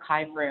the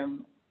archive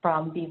room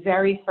from the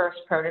very first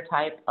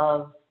prototype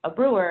of a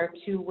brewer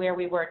to where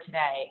we were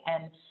today.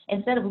 And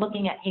instead of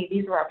looking at, hey,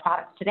 these are our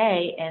products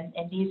today,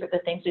 and these are the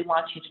things we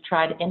want you to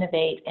try to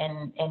innovate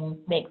and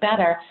make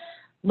better,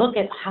 look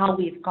at how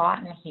we've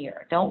gotten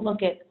here. Don't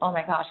look at, oh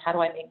my gosh, how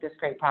do I make this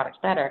great product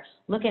better?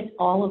 Look at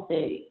all of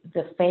the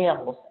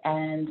fails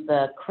and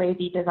the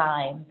crazy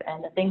designs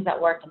and the things that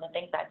worked and the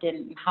things that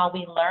didn't, and how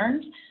we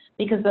learned,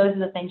 because those are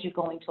the things you're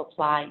going to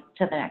apply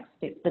to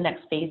the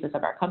next phases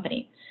of our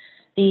company.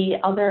 The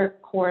other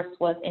course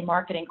was a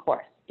marketing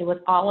course. It was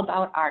all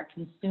about our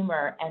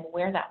consumer and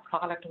where that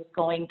product was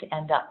going to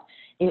end up.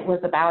 It was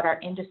about our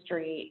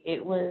industry.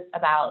 It was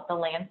about the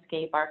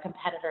landscape, our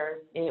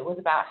competitors. It was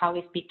about how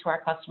we speak to our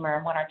customer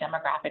and what our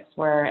demographics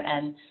were,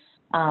 and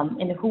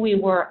who we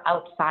were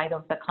outside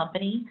of the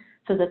company,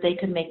 so that they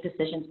could make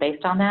decisions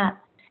based on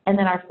that. And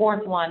then our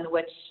 4th one,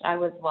 which I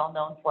was well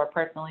known for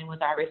personally, was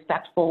our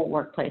Respectful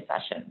Workplace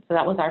session. So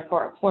that was our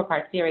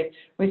 4-part series.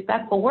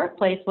 Respectful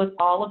Workplace was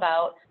all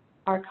about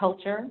our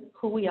culture,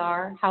 who we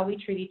are, how we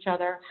treat each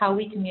other, how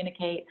we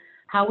communicate,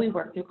 how we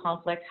work through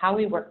conflict, how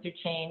we work through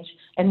change,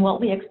 and what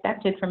we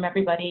expected from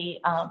everybody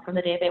from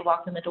the day they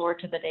walked in the door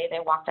to the day they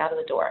walked out of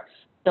the door.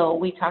 So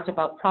we talked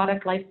about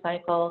product life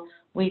cycle,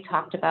 we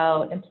talked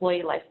about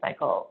employee life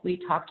cycle, we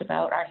talked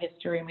about our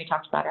history, and we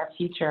talked about our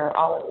future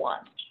all at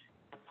once.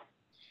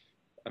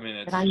 I mean,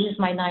 did I use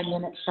my 9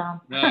 minutes, Sean?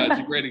 No,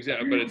 it's a great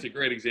example, but it's a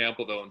great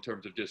example though, in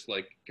terms of just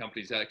like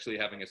companies actually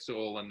having a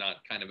soul and not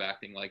kind of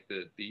acting like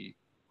the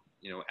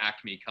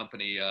Acme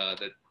company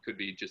that could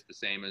be just the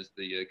same as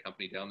the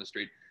company down the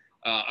street.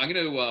 I'm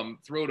going to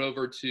throw it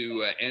over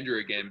to Andrew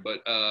again,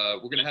 but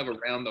we're going to have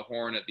around the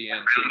horn at the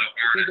end. So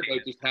think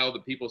about just how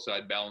the people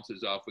side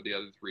balances off with the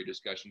other 3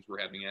 discussions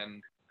we're having,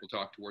 and we'll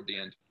talk toward the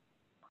end.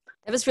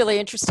 That was really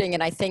interesting.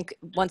 And I think,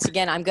 once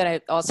again, I'm going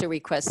to also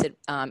request that,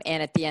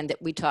 Anne, at the end,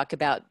 that we talk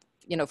about,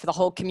 for the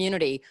whole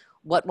community,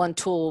 what one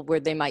tool where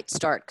they might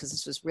start, because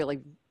this was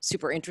really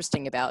super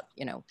interesting about,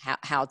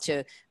 how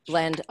to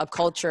blend a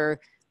culture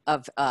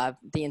of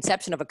the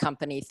inception of a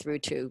company through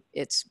to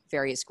its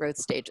various growth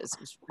stages. It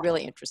was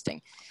really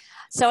interesting.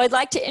 So I'd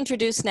like to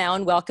introduce now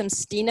and welcome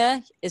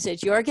Stina, is it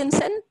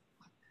Jorgensen?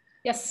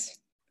 Yes.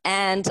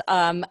 And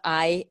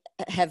I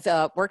have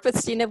worked with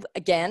Stina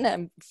again.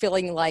 I'm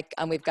feeling like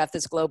we've got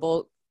this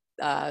global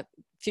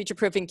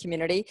future-proofing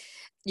community.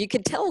 You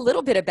could tell a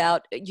little bit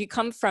about, you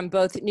come from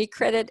both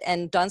Nykredit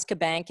and Danske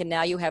Bank, and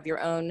now you have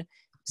your own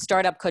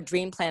startup called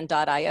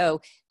Dreamplan.io.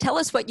 Tell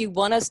us what you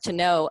want us to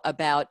know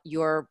about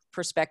your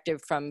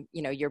perspective from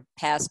your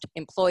past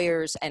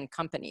employers and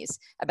companies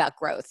about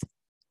growth.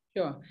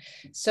 Sure.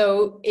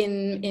 So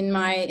in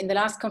the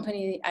last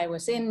company I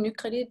was in,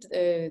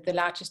 Nykredit, the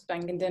largest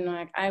bank in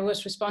Denmark, I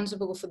was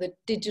responsible for the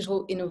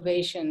digital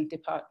innovation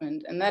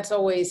department, and that's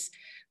always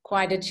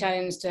quite a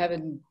challenge to have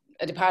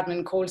a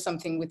department called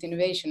something with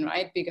innovation,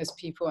 right? Because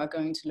people are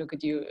going to look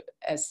at you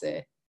as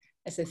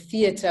a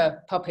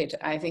theater puppet,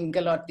 I think,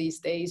 a lot these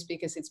days,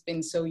 because it's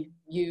been so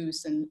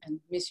used and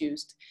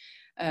misused,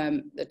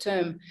 the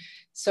term.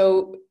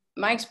 So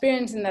my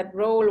experience in that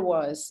role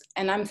was,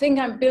 and I'm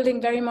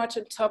building very much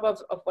on top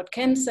of what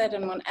Ken said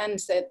and what Anne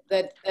said,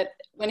 that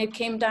when it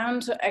came down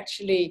to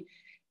actually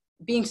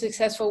being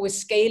successful with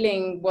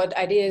scaling what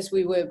ideas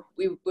we were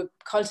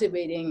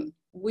cultivating,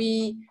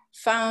 we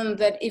found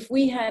that if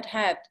we had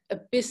had a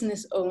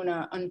business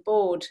owner on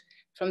board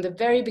from the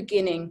very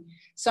beginning,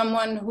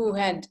 someone who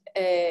had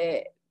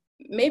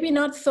maybe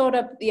not thought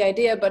up the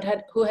idea, but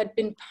who had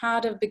been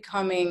part of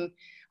becoming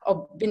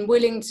or been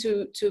willing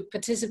to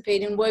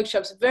participate in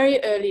workshops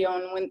very early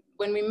on,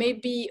 when we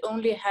maybe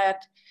only had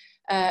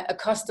a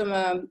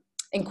customer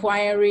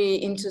inquiry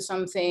into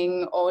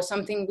something, or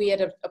something we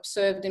had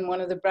observed in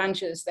one of the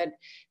branches that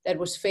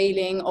was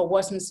failing or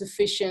wasn't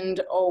sufficient,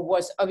 or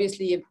was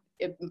obviously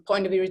a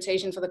point of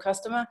irritation for the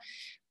customer.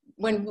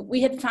 When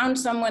we had found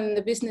someone in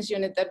the business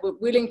unit that were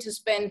willing to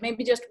spend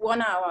maybe just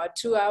 1 hour,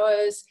 2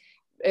 hours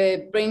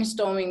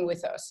brainstorming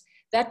with us,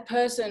 that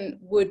person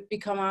would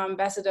become our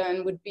ambassador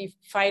and would be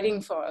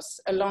fighting for us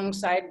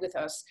alongside with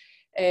us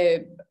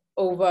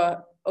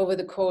over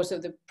the course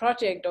of the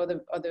project or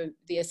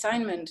the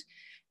assignment.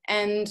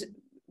 And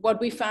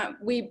what we found,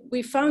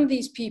 we found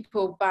these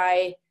people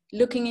by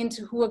looking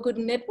into who are good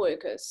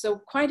networkers. So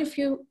quite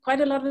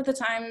a lot of the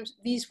times,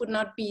 these would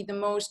not be the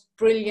most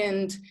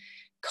brilliant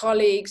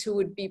colleagues who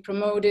would be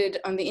promoted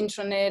on the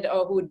intranet,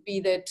 or who would be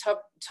the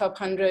top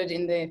 100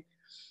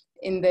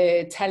 in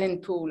the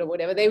talent pool or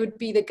whatever. They would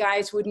be the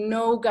guys who would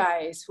know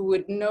guys, who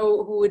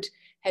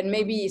had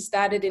maybe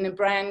started in a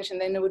branch,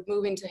 and then they would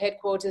move into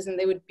headquarters, and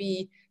they would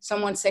be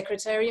someone's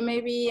secretary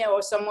maybe,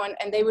 or someone,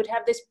 and they would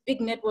have this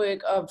big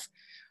network of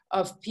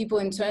people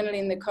internally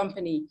in the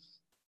company.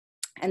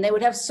 And they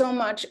would have so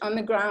much on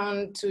the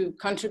ground to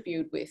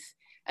contribute with.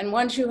 And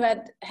once you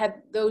had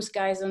those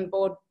guys on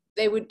board,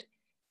 they would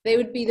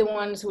be the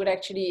ones who would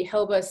actually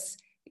help us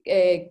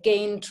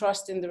gain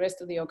trust in the rest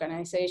of the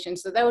organization.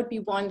 So that would be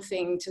one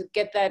thing, to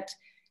get that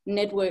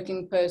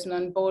networking person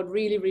on board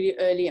really, really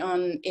early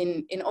on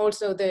in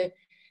also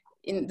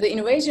in the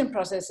innovation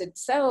process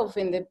itself,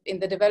 in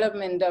the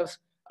development of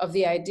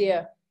the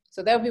idea.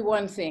 So that would be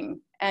one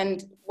thing.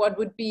 And what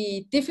would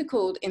be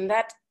difficult in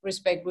that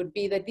respect would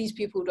be that these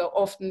people would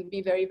often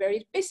be very,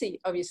 very busy,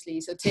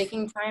 obviously. So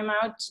taking time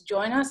out to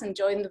join us and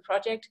join the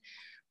project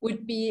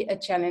would be a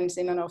challenge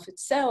in and of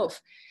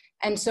itself.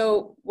 And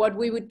so what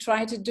we would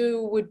try to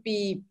do would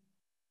be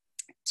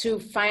to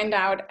find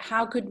out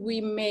how could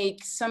we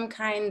make some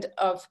kind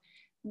of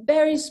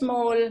very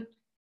small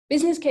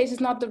business case,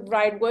 is not the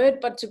right word,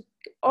 but to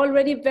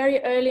already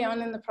very early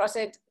on in the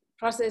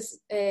process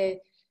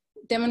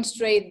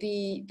demonstrate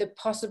the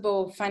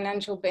possible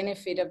financial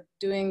benefit of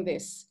doing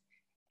this,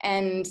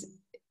 and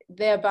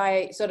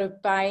thereby sort of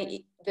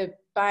buy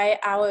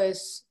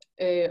hours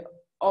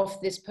of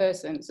this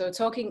person. So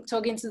talking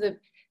to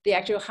the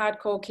actual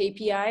hardcore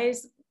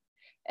KPIs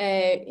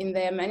in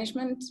their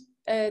management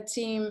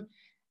team,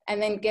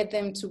 and then get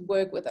them to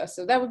work with us.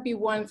 So that would be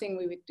one thing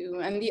we would do.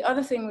 And the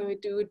other thing we would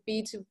do would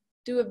be to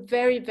do a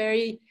very,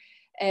 very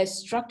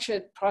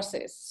structured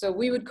process. So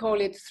we would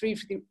call it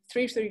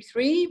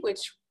 333,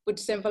 which would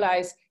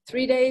symbolize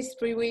 3 days,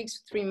 3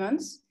 weeks, 3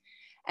 months.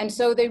 And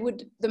so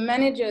the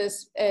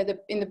managers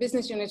in the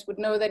business units would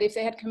know that if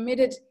they had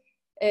committed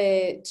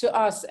to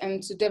us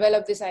and to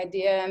develop this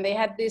idea, and they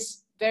had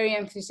this very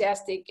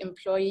enthusiastic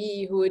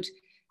employee who would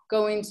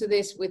go into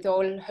this with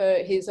all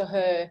his or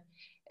her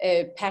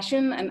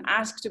passion and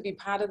ask to be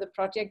part of the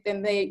project,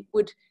 then they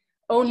would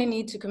only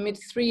need to commit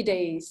 3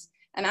 days.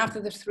 And after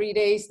the 3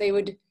 days,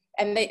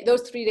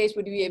 those 3 days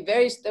would be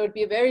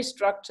a very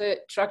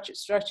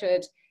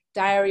structured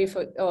diary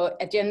or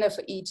agenda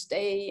for each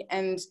day.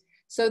 And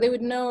so they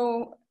would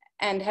know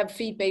and have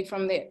feedback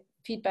from the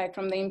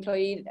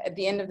employee at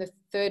the end of the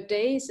 3rd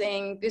day,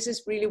 saying, this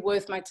is really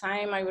worth my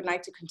time, I would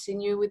like to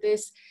continue with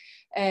this.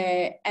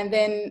 And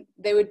then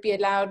they would be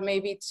allowed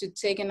maybe to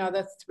take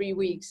another 3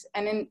 weeks.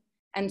 And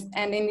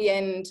in the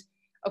end,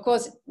 of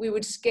course, we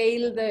would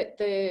scale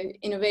the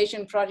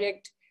innovation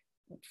project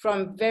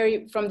from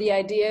the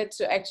idea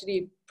to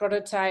actually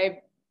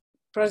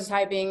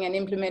prototyping and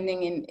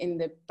implementing in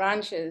the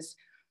branches.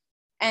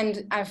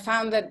 And I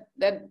found that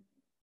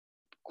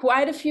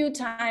quite a few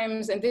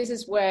times, and this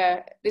is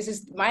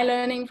my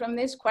learning from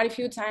this, quite a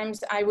few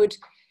times I would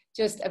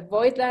just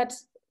avoid that.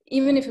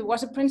 Even if it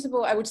was a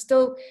principle, I would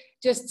still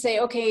just say,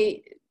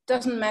 okay,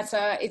 doesn't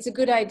matter, it's a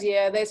good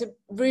idea, there's a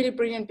really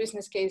brilliant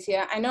business case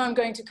here, I know I'm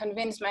going to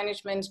convince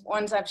management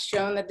once I've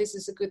shown that this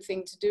is a good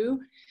thing to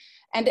do.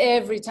 And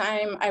every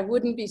time I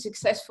wouldn't be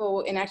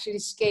successful in actually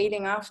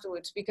scaling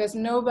afterwards, because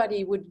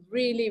nobody would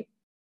really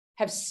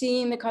have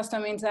seen the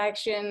customer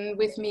interaction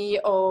with me,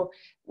 or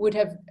would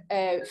have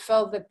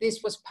felt that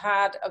this was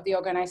part of the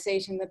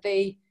organization, that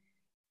they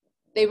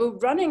were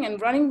running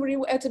really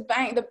well at a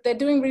bank, they're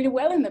doing really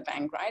well in the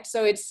bank, right?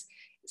 So it's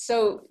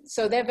so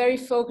they're very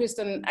focused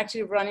on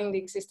actually running the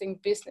existing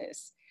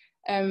business.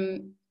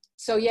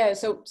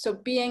 So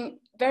being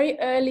very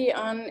early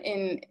on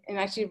in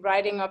actually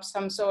writing up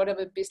some sort of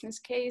a business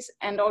case,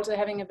 and also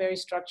having a very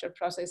structured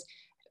process,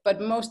 but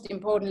most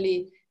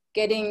importantly,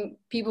 getting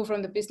people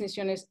from the business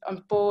units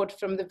on board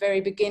from the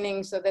very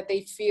beginning, so that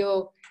they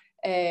feel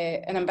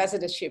an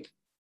ambassadorship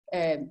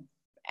and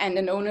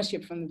an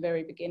ownership from the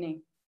very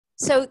beginning.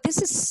 So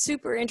this is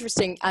super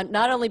interesting,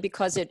 not only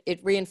because it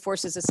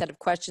reinforces a set of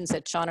questions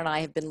that Sean and I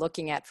have been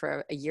looking at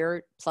for a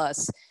year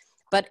plus,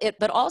 but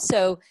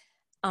also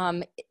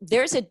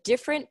there's a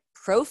different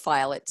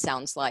profile, it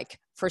sounds like,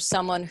 for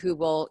someone who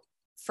will,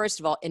 first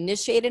of all,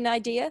 initiate an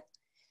idea,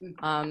 be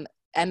the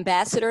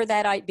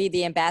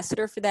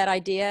ambassador for that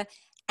idea.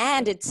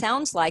 And it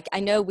sounds like,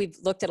 I know we've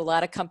looked at a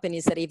lot of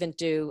companies that even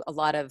do a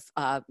lot of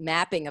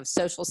mapping of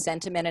social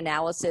sentiment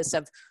analysis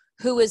of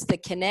who is the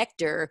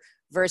connector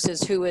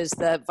versus who is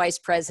the vice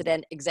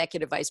president,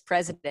 executive vice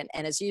president.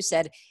 And as you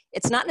said,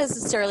 it's not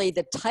necessarily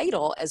the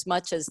title as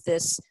much as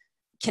this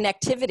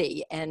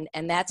connectivity. And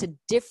that's a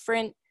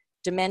different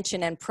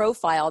dimension and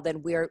profile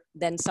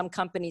than some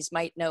companies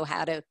might know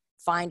how to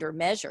find or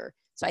measure.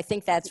 So I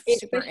think that's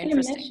super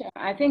interesting.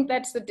 I think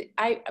that's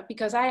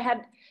because I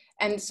had,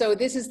 and so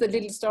this is the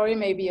little story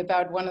maybe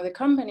about one of the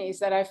companies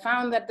that I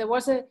found that there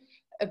was a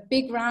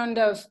big round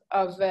of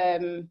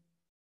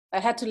I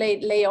had to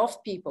lay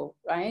off people,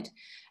 right?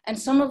 And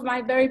some of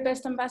my very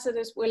best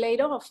ambassadors were laid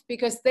off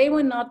because they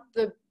were not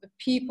the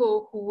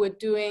people who were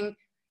doing,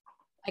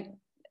 like,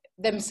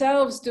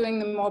 themselves doing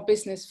the more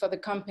business for the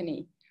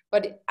company.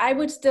 But I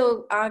would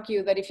still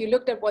argue that if you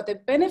looked at what they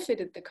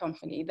benefited the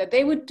company, that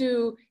they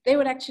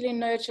would actually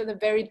nurture the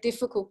very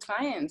difficult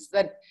clients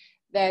that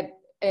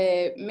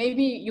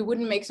maybe you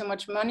wouldn't make so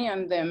much money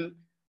on them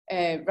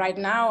right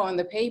now on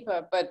the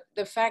paper, but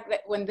the fact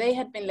that when they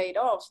had been laid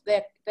off,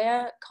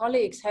 their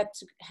colleagues had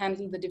to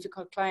handle the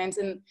difficult clients,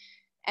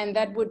 and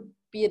that would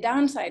be a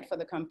downside for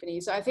the company.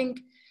 So I think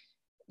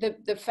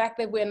the fact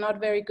that we're not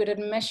very good at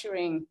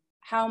measuring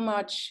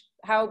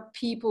how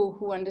people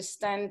who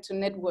understand to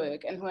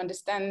network and who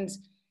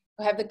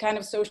have the kind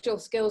of social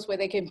skills where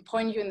they can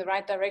point you in the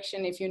right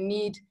direction if you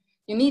need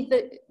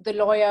the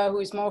lawyer who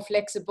is more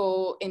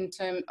flexible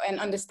and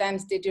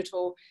understands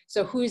digital.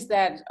 So who is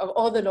that of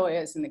all the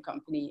lawyers in the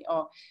company?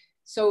 Or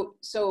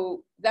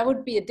so that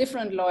would be a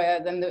different lawyer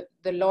than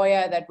the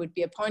lawyer that would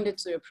be appointed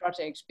to your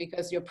project,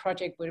 because your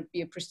project would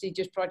be a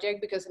prestigious project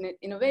because an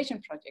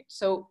innovation project.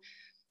 So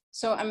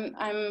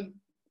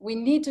we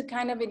need to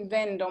kind of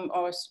invent,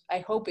 or I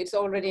hope it's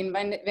already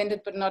invented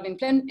but not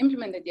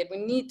implemented yet. We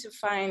need to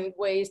find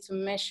ways to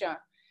measure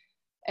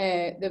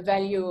the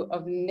value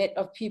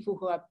of people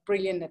who are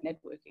brilliant at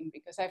networking,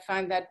 because I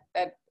find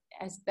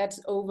that's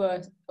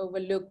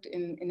overlooked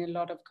in a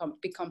lot of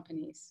big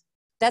companies.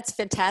 That's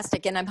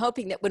fantastic. And I'm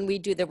hoping that when we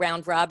do the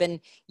round robin,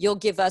 you'll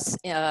give us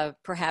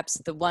perhaps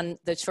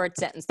the short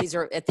sentence. These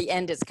are at the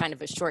end is kind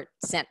of a short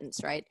sentence,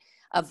 right?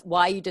 Of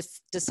why you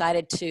just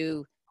decided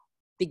to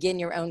begin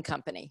your own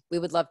company. We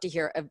would love to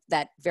hear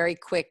that very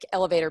quick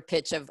elevator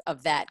pitch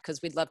of that,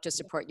 because we'd love to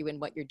support you in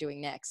what you're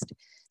doing next.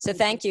 So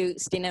thank you,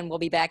 Stina, and we'll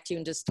be back to you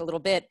in just a little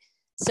bit.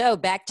 So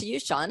back to you,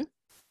 Sean.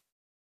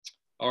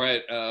 All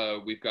right,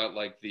 we've got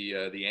like the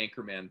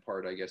anchorman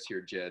part, I guess,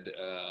 here, Jed.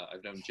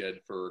 I've known Jed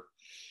for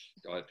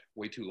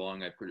way too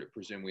long. I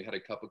presume we had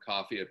a cup of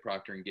coffee at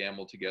Procter &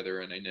 Gamble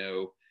together, and I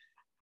know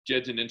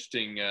Jed's an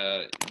interesting,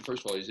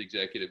 first of all, he's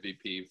Executive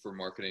VP for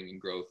Marketing and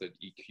Growth at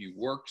EQ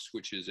Works,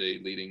 which is a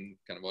leading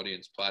kind of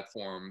audience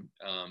platform.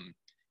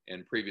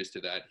 And previous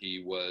to that,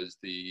 he was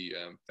the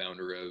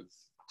founder of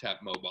Tap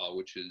Mobile,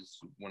 which is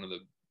one of the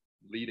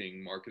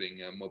leading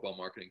mobile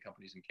marketing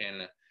companies in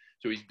Canada.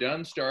 So he's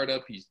done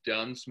startup, he's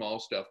done small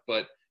stuff,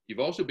 but you've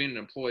also been an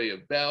employee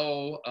of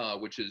Bell,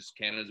 which is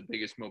Canada's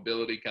biggest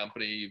mobility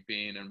company. You've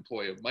been an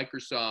employee of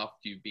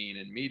Microsoft. You've been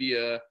in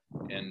media,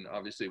 and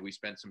obviously we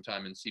spent some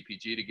time in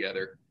CPG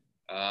together.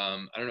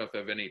 I don't know if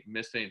I've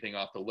missed anything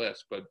off the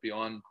list, but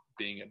beyond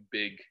being a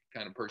big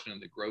kind of person in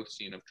the growth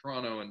scene of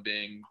Toronto and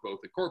being both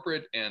a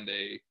corporate and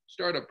a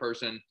startup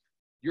person,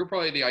 you're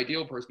probably the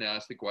ideal person to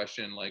ask the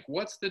question, like,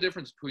 what's the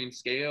difference between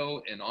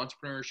scale in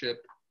entrepreneurship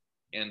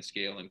and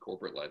scale in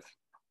corporate life?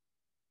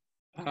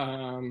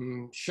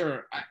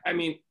 Sure. I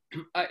mean,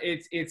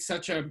 it's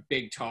such a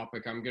big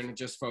topic. I'm going to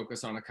just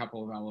focus on a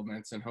couple of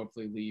elements and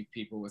hopefully leave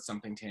people with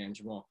something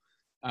tangible.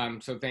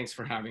 So thanks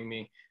for having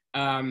me.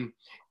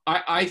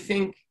 I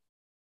think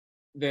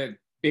the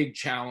big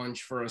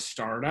challenge for a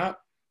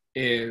startup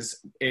is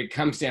it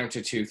comes down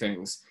to two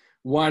things.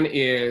 One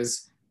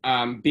is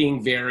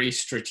being very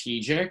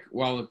strategic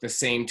while at the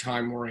same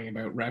time worrying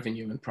about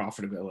revenue and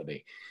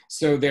profitability.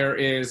 So there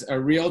is a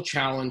real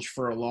challenge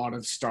for a lot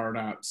of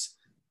startups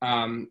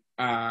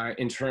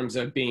in terms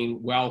of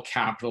being well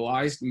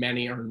capitalized.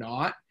 Many are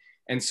not.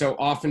 And so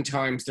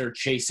oftentimes they're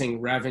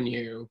chasing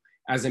revenue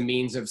as a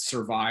means of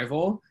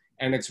survival,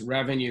 and it's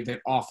revenue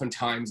that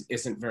oftentimes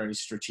isn't very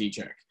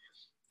strategic.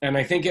 And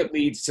I think it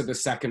leads to the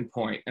second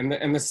point.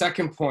 And the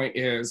second point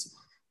is,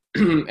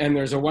 and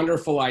there's a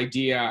wonderful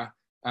idea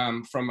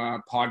from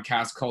a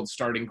podcast called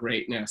Starting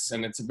Greatness,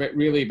 and it's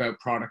really about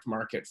product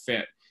market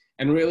fit.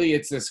 And really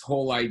it's this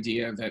whole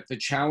idea that the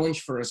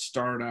challenge for a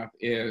startup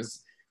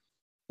is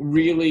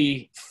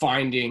really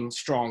finding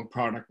strong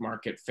product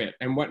market fit.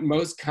 And what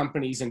most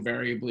companies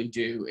invariably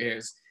do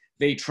is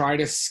they try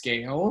to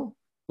scale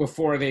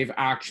before they've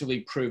actually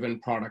proven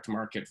product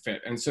market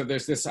fit. And so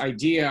there's this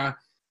idea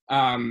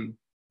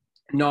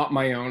not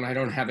my own. I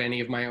don't have any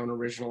of my own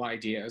original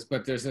ideas,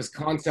 but there's this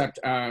concept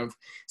of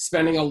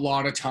spending a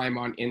lot of time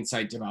on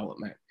insight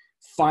development.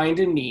 Find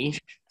a niche,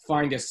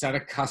 find a set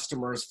of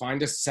customers,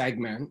 find a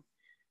segment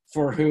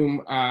for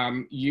whom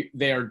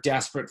they are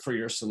desperate for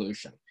your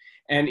solution.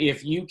 And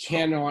if you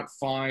cannot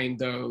find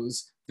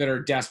those that are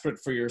desperate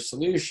for your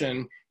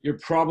solution, you're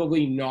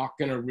probably not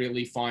going to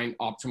really find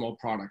optimal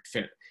product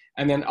fit.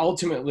 And then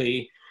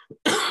ultimately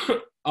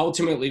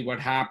what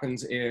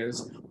happens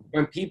is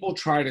when people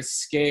try to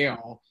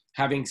scale,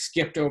 having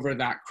skipped over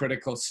that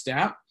critical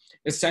step,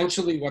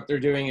 essentially what they're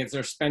doing is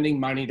they're spending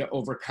money to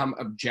overcome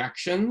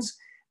objections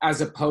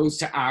as opposed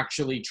to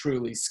actually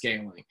truly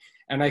scaling.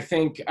 And I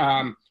think,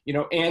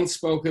 Anne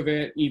spoke of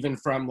it even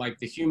from like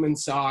the human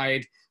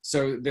side.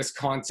 So this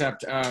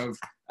concept of,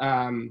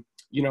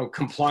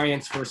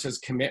 compliance versus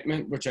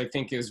commitment, which I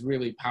think is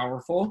really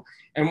powerful.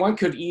 And one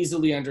could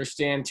easily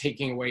understand,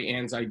 taking away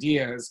Anne's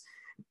ideas,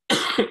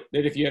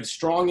 that if you have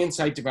strong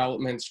insight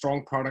development,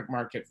 strong product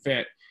market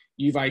fit,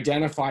 you've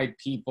identified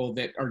people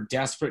that are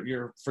desperate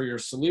for your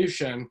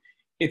solution,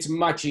 it's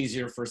much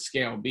easier for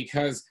scale.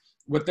 Because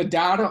what the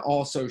data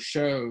also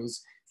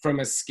shows from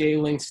a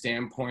scaling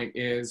standpoint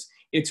is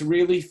it's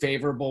really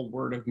favorable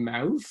word of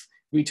mouth.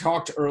 We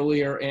talked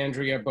earlier,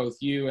 Andrea, both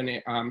you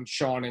and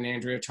Sean and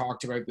Andrea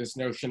talked about this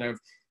notion of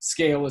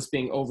scale as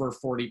being over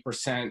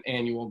 40%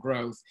 annual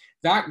growth.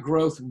 That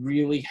growth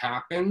really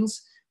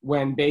happens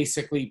when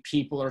basically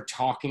people are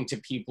talking to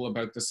people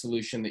about the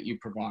solution that you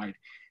provide.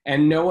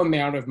 And no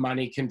amount of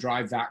money can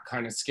drive that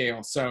kind of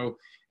scale. So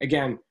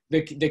again,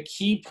 the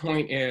key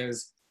point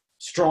is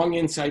strong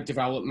insight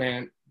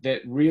development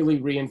that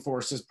really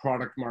reinforces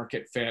product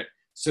market fit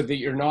so that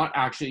you're not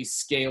actually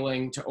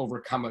scaling to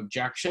overcome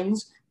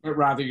objections, but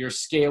rather you're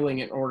scaling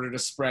in order to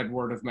spread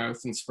word of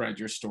mouth and spread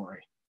your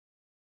story.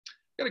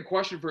 I got a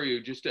question for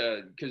you, just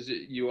because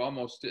you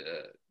almost,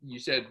 you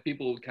said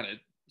people kind of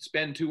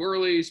spend too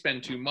early,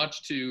 spend too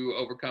much to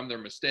overcome their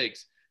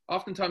mistakes.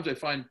 Oftentimes I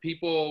find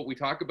people, we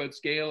talk about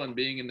scale and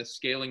being in the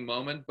scaling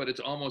moment, but it's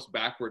almost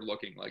backward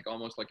looking, like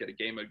almost like at a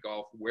game of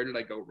golf. Where did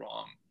I go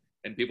wrong?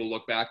 And people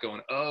look back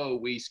going, oh,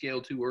 we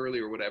scaled too early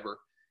or whatever.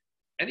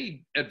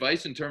 Any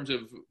advice in terms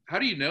of how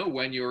do you know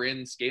when you're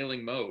in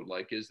scaling mode?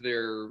 Like, is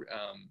there,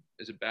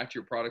 is it back to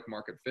your product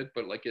market fit?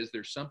 But like, is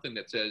there something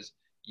that says,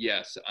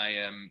 yes, I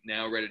am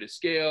now ready to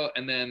scale?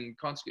 And then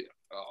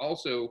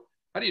also,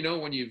 how do you know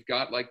when you've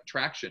got like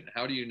traction?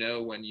 How do you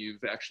know when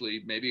you've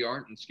actually maybe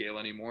aren't in scale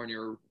anymore and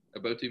you're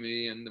about to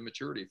be in the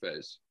maturity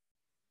phase?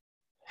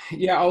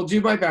 Yeah, I'll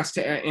do my best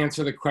to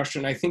answer the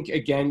question. I think,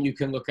 again, you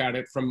can look at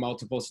it from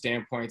multiple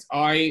standpoints.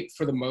 I,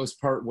 for the most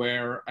part,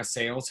 wear a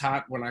sales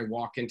hat when I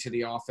walk into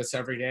the office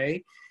every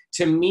day.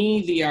 To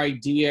me, the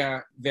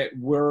idea that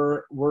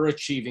we're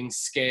achieving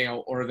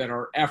scale or that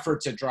our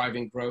efforts at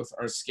driving growth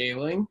are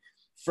scaling,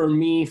 for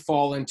me,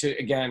 fall into,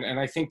 again, and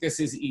I think this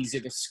is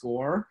easy to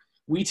score,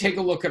 we take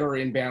a look at our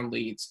inbound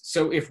leads.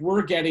 So if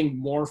we're getting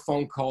more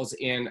phone calls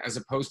in as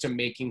opposed to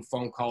making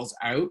phone calls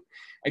out,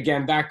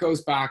 again, that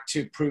goes back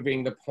to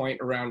proving the point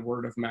around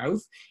word of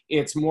mouth.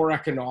 It's more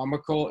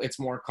economical, it's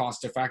more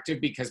cost effective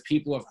because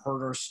people have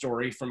heard our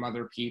story from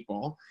other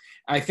people.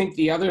 I think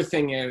the other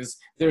thing is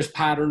there's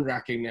pattern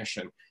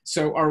recognition.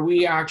 So are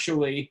we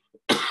actually,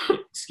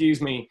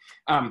 excuse me,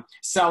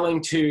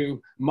 selling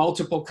to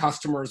multiple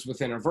customers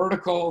within a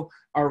vertical?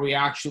 Are we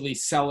actually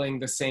selling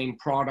the same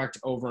product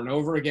over and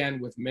over again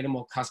with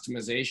minimal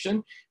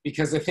customization?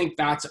 Because I think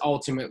that's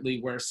ultimately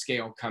where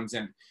scale comes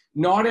in.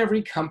 Not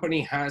every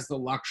company has the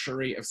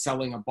luxury of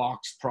selling a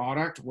boxed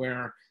product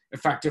where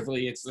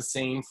effectively it's the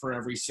same for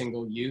every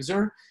single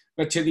user.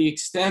 But to the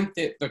extent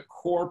that the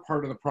core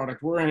part of the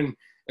product, we're in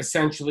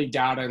essentially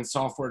data and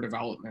software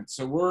development.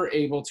 So we're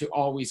able to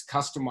always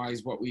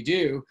customize what we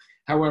do.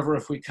 However,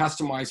 if we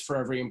customize for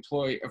every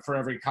employee, for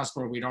every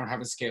customer, we don't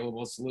have a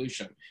scalable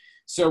solution.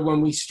 So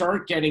when we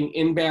start getting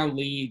inbound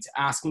leads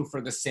asking for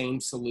the same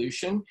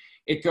solution,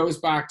 it goes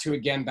back to,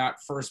 again,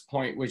 that first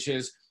point, which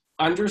is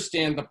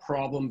understand the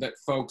problem that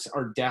folks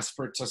are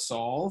desperate to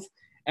solve.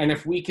 And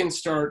if we can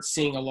start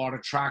seeing a lot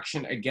of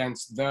traction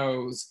against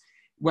those,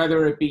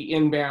 whether it be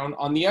inbound,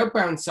 on the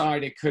outbound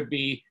side, it could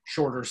be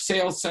shorter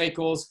sales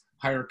cycles,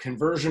 higher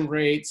conversion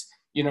rates.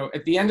 You know,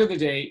 at the end of the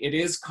day, it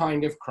is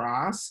kind of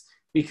crass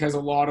because a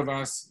lot of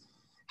us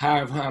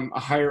have a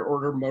higher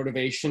order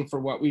motivation for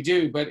what we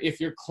do. But if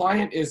your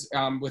client is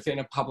within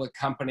a public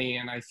company,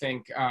 and I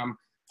think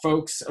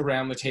folks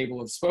around the table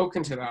have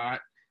spoken to that,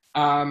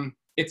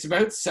 it's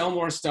about sell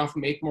more stuff,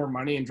 make more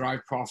money, and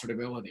drive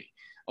profitability.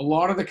 A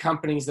lot of the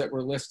companies that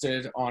were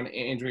listed on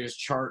Andrea's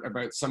chart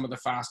about some of the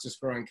fastest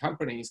growing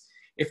companies,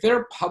 if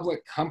they're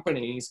public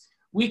companies,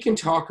 we can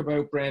talk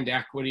about brand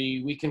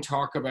equity, we can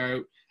talk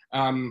about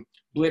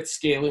blitz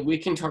scaling, we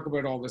can talk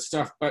about all this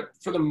stuff, but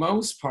for the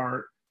most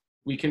part,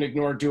 we can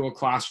ignore dual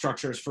class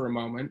structures for a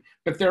moment,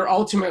 but they're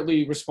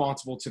ultimately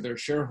responsible to their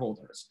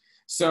shareholders.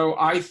 So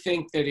I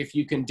think that if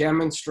you can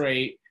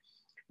demonstrate,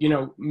 you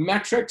know,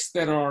 metrics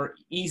that are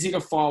easy to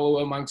follow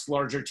amongst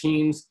larger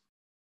teams,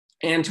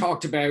 Anne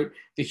talked about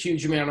the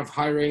huge amount of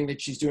hiring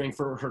that she's doing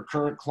for her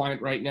current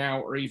client right now,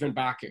 or even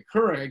back at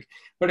Keurig.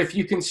 But if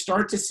you can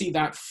start to see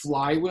that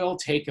flywheel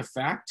take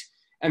effect,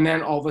 and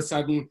then all of a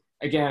sudden,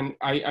 again,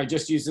 I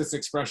just use this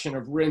expression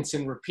of rinse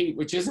and repeat,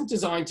 which isn't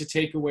designed to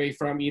take away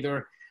from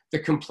either the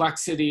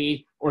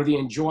complexity or the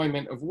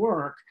enjoyment of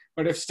work,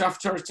 but if stuff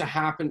starts to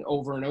happen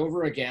over and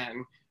over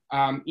again,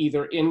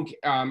 either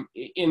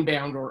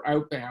inbound or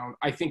outbound,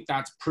 I think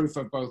that's proof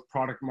of both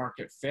product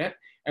market fit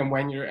and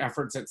when your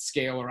efforts at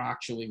scale are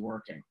actually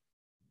working.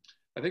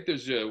 I think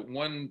there's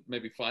one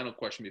maybe final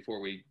question before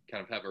we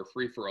kind of have our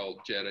free-for-all,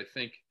 Jed. I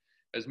think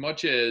as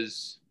much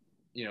as,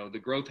 you know, the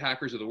growth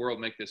hackers of the world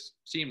make this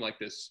seem like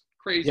this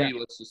crazy,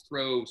 let's just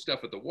throw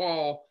stuff at the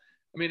wall.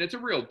 I mean, it's a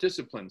real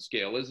discipline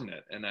scale, isn't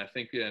it? And I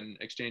think in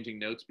exchanging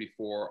notes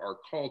before our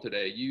call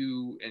today,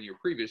 you and your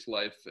previous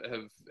life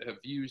have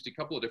used a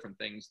couple of different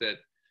things that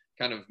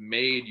kind of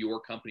made your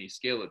company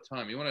scale at the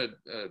time. You want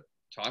to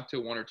talk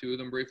to one or two of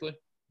them briefly?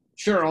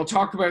 Sure, I'll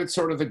talk about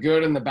sort of the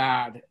good and the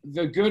bad.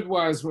 The good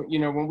was, you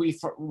know, when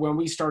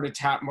we started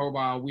Tap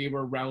Mobile, we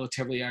were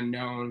relatively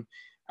unknown.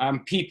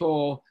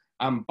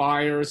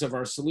 Buyers of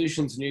our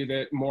solutions knew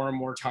that more and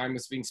more time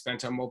was being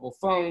spent on mobile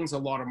phones. A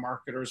lot of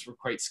marketers were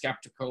quite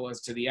skeptical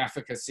as to the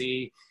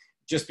efficacy.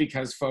 Just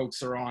because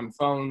folks are on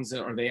phones,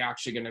 are they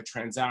actually going to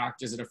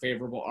transact? Is it a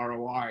favorable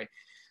ROI?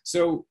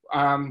 So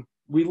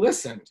we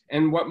listened,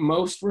 and what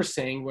most were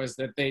saying was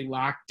that they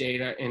lacked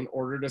data in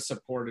order to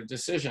support a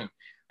decision.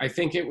 I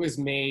think it was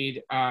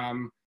made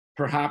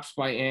perhaps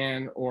by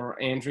Anne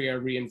or Andrea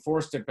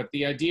reinforced it, but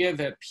the idea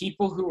that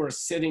people who are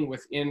sitting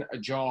within a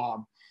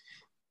job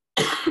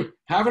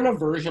have an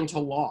aversion to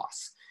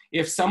loss.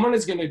 If someone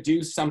is going to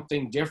do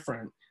something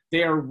different,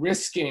 they are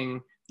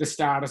risking the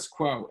status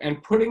quo,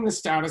 and putting the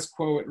status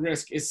quo at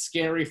risk is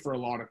scary for a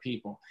lot of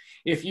people.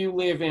 If you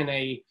live in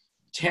a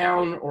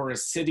town or a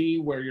city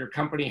where your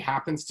company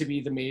happens to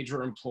be the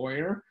major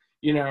employer,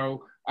 you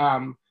know,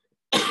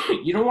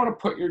 you don't want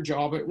to put your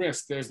job at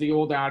risk. There's the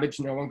old adage,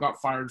 no one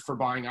got fired for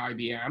buying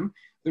IBM.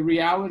 The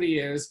reality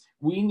is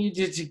we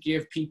needed to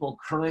give people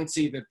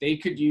currency that they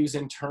could use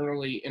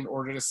internally in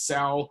order to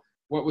sell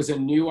what was a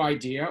new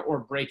idea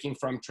or breaking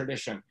from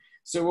tradition.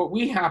 So what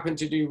we happened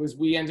to do was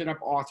we ended up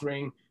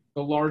authoring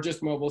the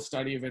largest mobile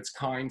study of its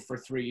kind for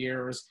 3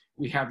 years.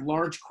 We had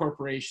large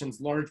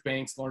corporations, large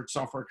banks, large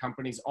software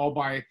companies all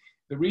buy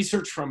the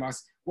research from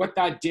us. What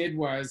that did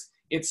was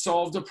it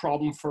solved a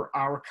problem for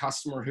our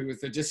customer who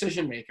was the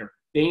decision maker.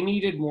 They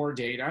needed more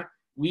data.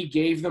 We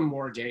gave them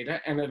more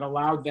data, and it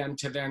allowed them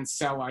to then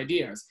sell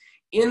ideas.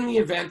 In the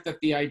event that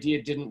the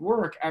idea didn't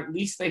work, at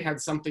least they had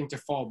something to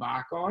fall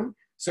back on.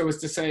 So as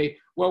to say,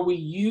 well, we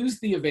use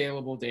the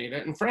available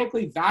data. And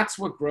frankly, that's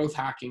what growth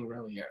hacking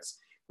really is.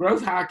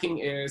 Growth hacking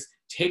is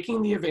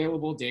taking the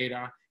available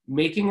data,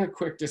 making a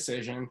quick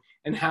decision,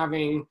 and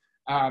having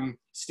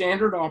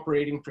standard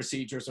operating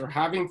procedures or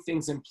having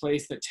things in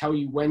place that tell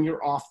you when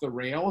you're off the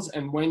rails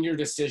and when your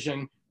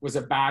decision was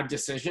a bad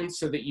decision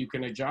so that you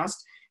can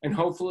adjust. And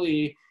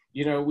hopefully,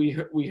 you know,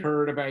 we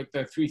heard about the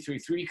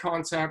 3-3-3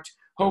 concept.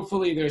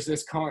 Hopefully there's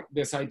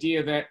this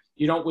idea that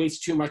you don't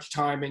waste too much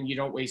time and you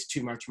don't waste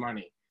too much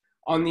money.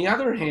 On the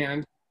other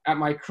hand, at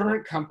my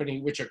current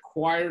company, which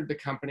acquired the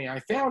company I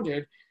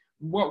founded,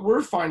 what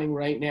we're finding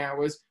right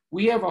now is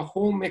we have a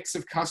whole mix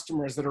of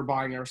customers that are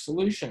buying our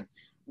solution.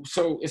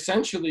 So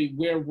essentially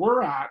where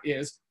we're at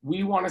is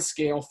we want to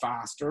scale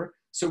faster.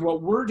 So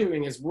what we're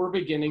doing is we're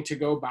beginning to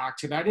go back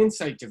to that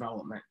insight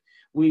development.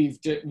 We've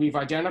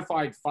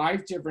identified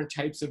 5 different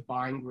types of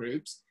buying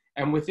groups.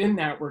 And within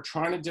that, we're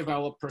trying to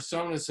develop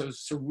personas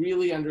to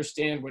really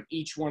understand what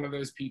each one of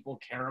those people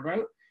care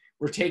about.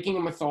 We're taking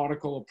a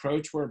methodical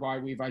approach whereby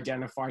we've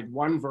identified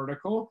one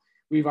vertical.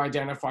 We've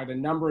identified a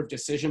number of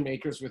decision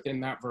makers within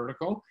that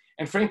vertical.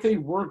 And frankly,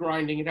 we're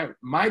grinding it out.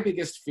 My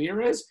biggest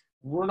fear is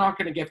we're not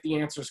going to get the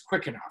answers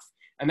quick enough.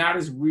 And that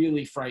is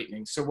really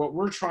frightening. So what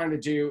we're trying to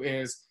do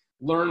is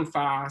learn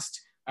fast.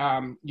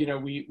 You know,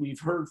 we've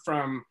heard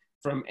from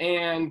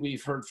Anne,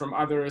 we've heard from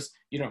others,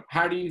 you know,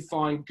 how do you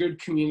find good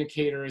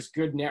communicators,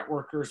 good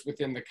networkers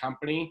within the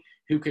company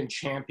who can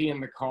champion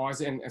the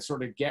cause and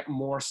sort of get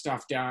more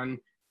stuff done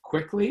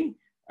quickly?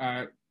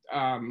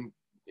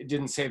 It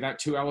didn't say that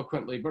too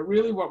eloquently, but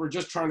really what we're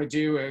just trying to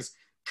do is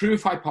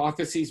prove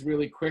hypotheses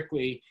really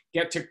quickly,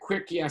 get to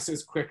quick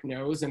yeses, quick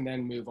nos, and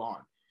then move on.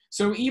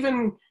 So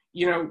even,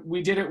 you know,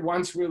 we did it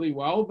once really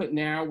well, but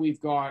now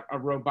we've got a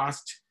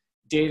robust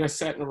data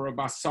set and a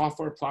robust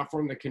software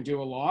platform that can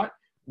do a lot.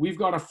 We've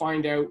got to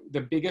find out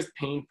the biggest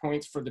pain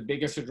points for the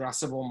biggest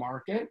addressable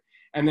market,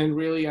 and then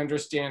really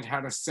understand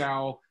how to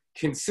sell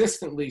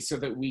consistently so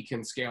that we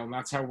can scale. And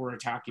that's how we're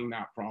attacking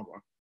that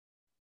problem.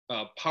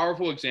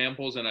 Powerful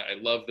examples, and I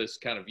love this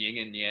kind of yin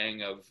and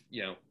yang of,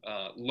 you know,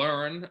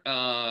 learn,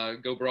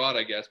 go broad,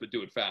 I guess, but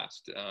do it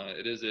fast.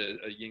 It is a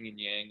yin and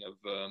yang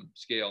of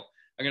scale.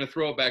 I'm going to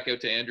throw it back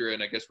out to Andrea,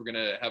 and I guess we're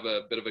going to have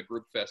a bit of a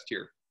group fest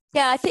here.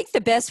 Yeah, I think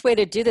the best way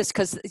to do this,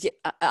 because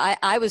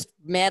I was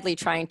madly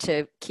trying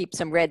to keep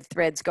some red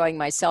threads going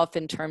myself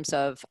in terms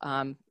of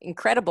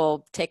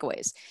incredible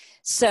takeaways.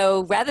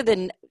 So rather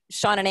than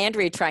Sean and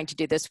Andrea trying to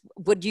do this,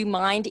 would you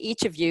mind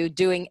each of you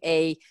doing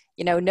a,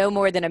 no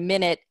more than a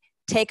minute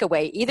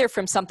takeaway, either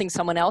from something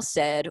someone else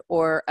said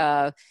or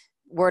a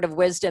word of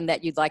wisdom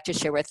that you'd like to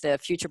share with the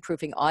Future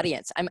Proofing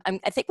audience?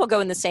 I think we'll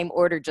go in the same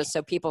order just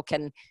so people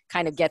can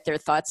kind of get their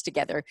thoughts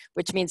together,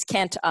 which means,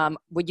 Kent,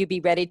 would you be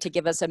ready to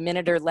give us a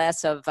minute or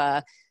less of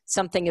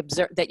something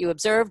that you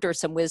observed or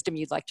some wisdom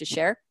you'd like to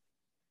share?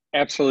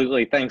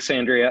 Absolutely. Thanks,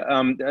 Andrea.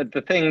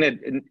 The thing that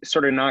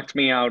sort of knocked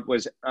me out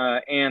was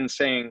Anne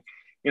saying,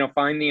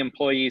 find the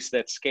employees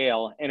that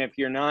scale. And if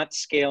you're not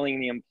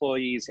scaling the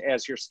employees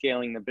as you're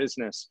scaling the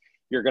business,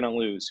 you're going to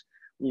lose.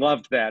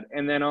 Loved that.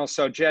 And then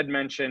also Jed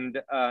mentioned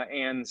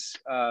Anne's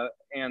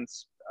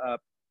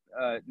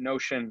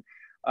notion,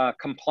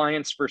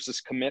 compliance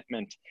versus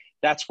commitment.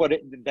 That's what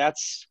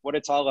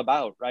it's all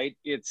about, right?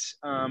 It's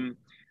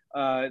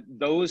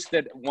those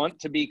that want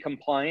to be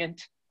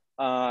compliant,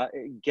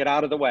 get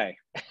out of the way.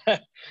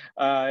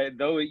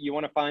 Though you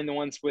want to find the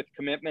ones with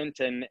commitment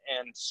and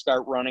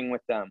start running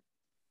with them.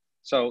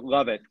 So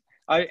love it.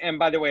 And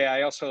by the way,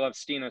 I also love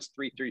Stina's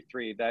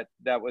 333.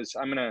 That was,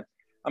 I'm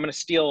gonna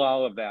steal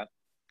all of that.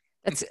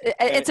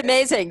 It's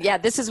amazing. Yeah,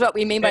 this is what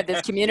we mean by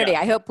this community.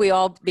 Yeah. I hope we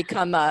all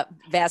become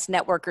vast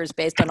networkers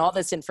based on all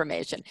this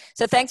information.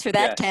 So thanks for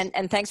that, Ken,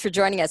 and thanks for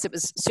joining us. It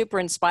was super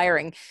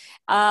inspiring.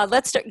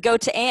 Let's go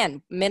to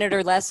Anne, a minute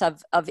or less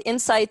of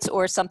insights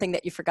or something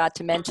that you forgot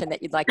to mention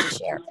that you'd like to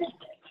share.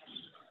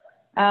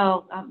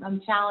 Oh,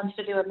 I'm challenged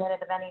to do a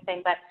minute of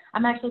anything, but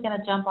I'm actually going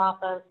to jump off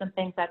of some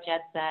things that Jed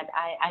said.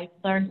 I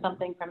learned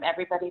something from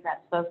everybody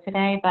that spoke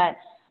today, but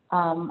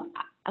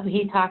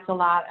he talked a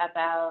lot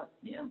about,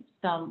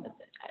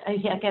 I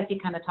guess he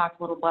kind of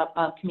talked a little bit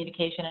about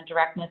communication and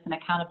directness and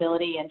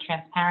accountability and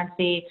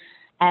transparency.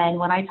 And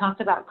when I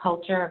talked about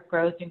culture of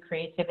growth and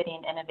creativity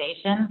and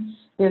innovation,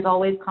 there's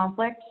always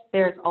conflict.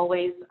 There's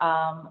always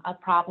a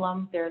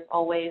problem. There's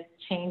always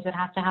change that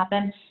has to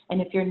happen. And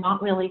if you're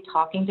not really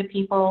talking to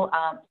people,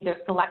 either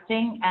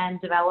selecting and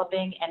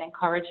developing and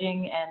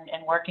encouraging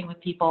and working with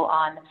people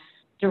on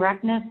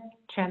directness,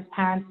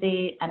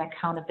 transparency, and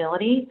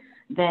accountability,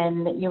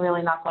 then you're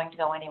really not going to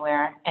go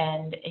anywhere.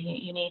 And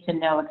you need to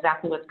know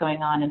exactly what's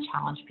going on and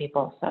challenge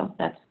people. So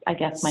that's, I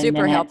guess, my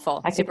super minute.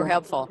 helpful. Super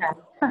helpful.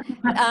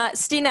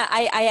 Stina,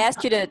 I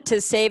asked you to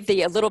save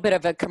a little bit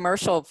of a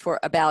commercial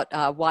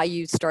about why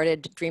you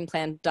started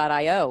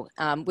Dreamplan.io.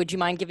 Would you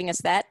mind giving us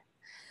that?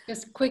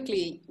 Just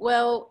quickly.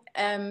 Well,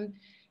 in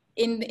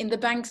the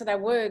banks that I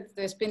work,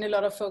 there's been a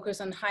lot of focus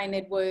on high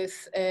net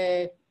worth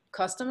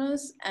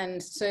customers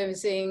and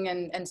servicing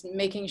and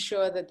making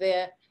sure that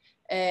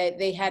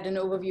they had an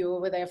overview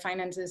over their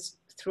finances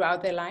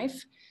throughout their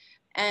life.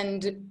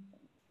 And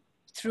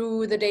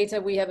through the data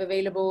we have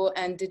available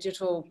and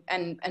digital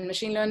and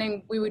machine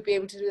learning, we would be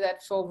able to do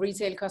that for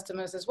retail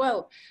customers as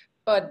well.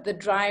 But the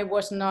drive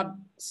was not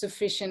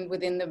sufficient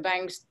within the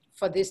banks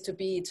for this to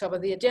be top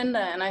of the agenda.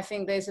 And I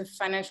think there's a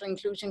financial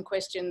inclusion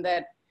question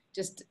that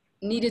just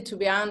needed to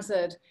be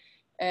answered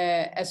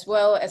as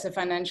well as a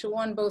financial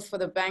one, both for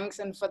the banks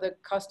and for the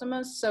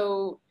customers.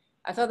 So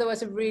I thought there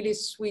was a really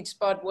sweet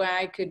spot where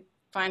I could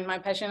find my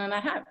passion, and I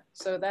have.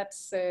 So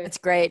that's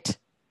great.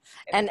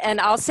 And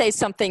I'll say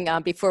something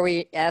before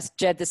we ask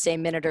Jed the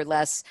same minute or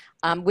less.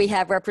 We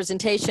have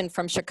representation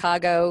from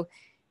Chicago,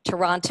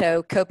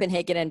 Toronto,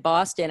 Copenhagen, and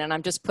Boston. And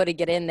I'm just putting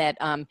it in that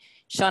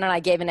Sean and I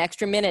gave an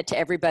extra minute to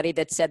everybody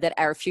that said that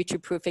our Future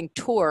Proofing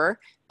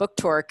book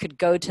tour could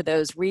go to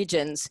those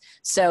regions.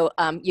 So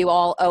you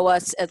all owe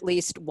us at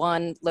least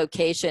one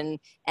location,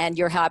 and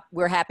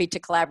we're happy to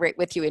collaborate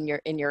with you in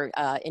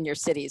your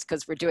cities,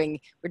 because we're doing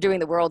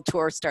the world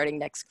tour starting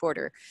next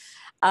quarter.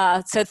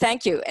 So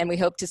thank you, and we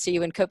hope to see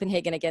you in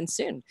Copenhagen again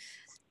soon.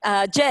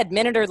 Jed,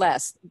 minute or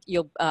less,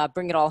 you'll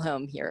bring it all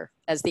home here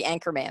as the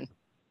anchor man.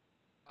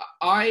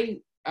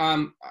 I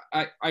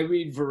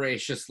read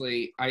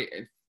voraciously.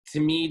 To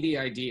me, the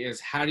idea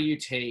is, how do you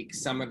take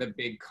some of the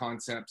big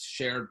concepts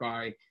shared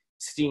by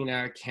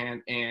Stina,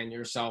 Kent, Anne,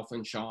 yourself,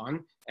 and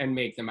Sean, and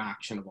make them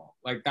actionable?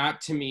 Like,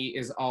 that to me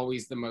is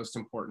always the most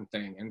important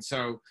thing. And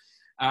so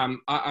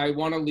I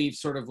want to leave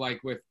sort of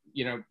like with,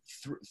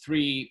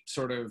 three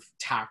sort of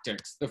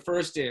tactics. The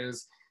first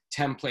is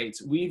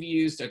templates. We've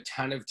used a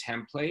ton of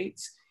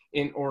templates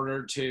in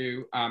order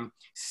to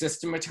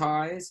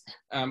systematize,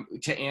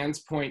 to Anne's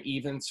point,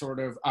 even sort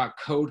of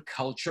code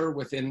culture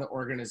within the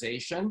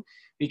organization,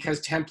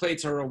 because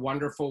templates are a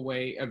wonderful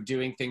way of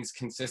doing things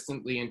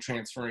consistently and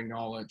transferring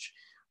knowledge.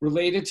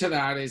 Related to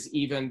that is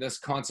even this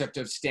concept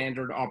of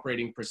standard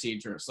operating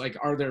procedures. Like,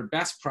 are there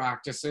best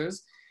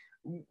practices?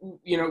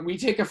 We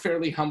take a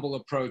fairly humble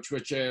approach,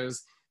 which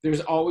is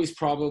there's always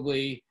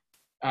probably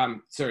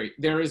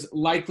there is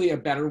likely a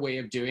better way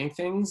of doing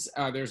things.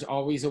 There's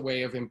always a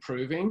way of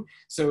improving.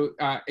 So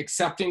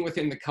accepting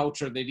within the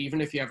culture that even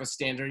if you have a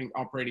standard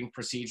operating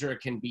procedure,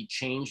 it can be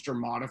changed or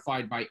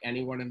modified by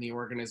anyone in the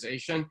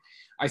organization.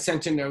 I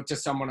sent a note to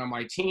someone on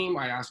my team.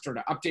 I asked her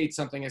to update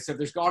something. I said,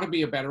 there's got to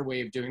be a better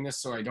way of doing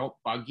this so I don't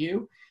bug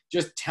you.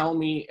 Just tell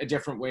me a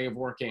different way of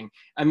working.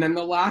 And then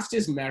the last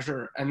is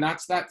measure, and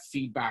that's that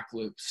feedback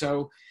loop.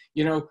 So,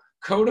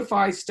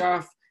 codify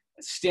stuff,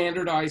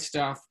 standardize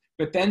stuff,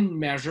 but then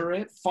measure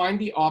it, find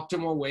the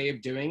optimal way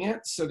of doing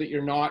it so that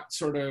you're not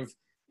sort of,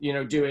 you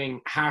know,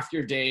 doing half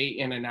your day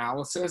in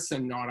analysis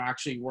and not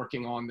actually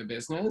working on the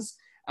business.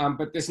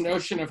 But this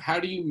notion of how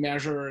do you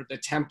measure the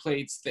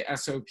templates, the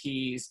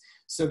SOPs,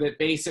 so that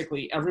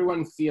basically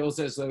everyone feels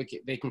as though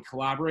they can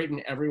collaborate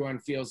and everyone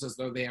feels as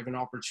though they have an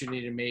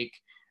opportunity to make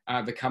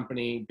the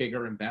company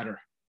bigger and better.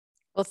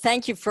 Well,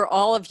 thank you for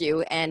all of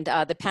you. And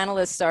the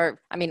panelists are,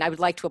 I mean, I would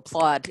like to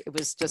applaud. It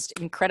was just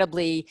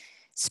incredibly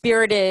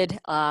spirited,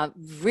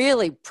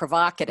 really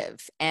provocative,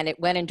 and it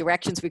went in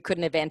directions we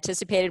couldn't have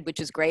anticipated, which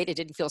is great. It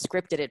didn't feel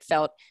scripted. It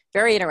felt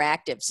very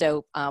interactive.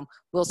 So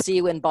we'll see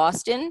you in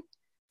Boston,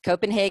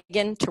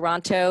 Copenhagen,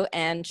 Toronto,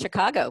 and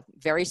Chicago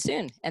very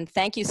soon. And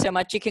thank you so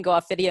much. You can go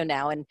off video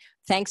now. And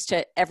thanks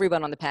to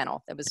everyone on the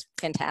panel. That was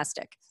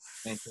fantastic.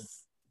 Thank you.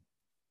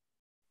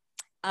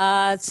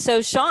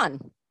 So Sean.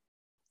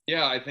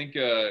 Yeah, I think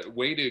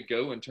way to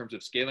go in terms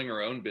of scaling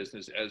our own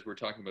business as we're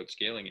talking about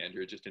scaling,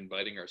 Andrea, just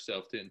inviting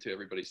ourselves into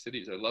everybody's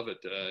cities. I love it.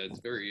 It's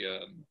very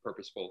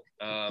purposeful.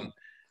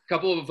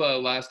 Couple of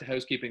last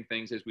housekeeping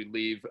things as we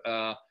leave.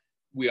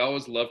 We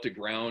always love to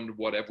ground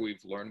whatever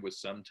we've learned with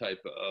some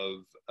type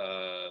of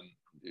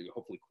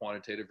hopefully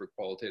quantitative or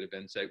qualitative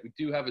insight. We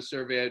do have a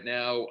survey out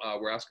now.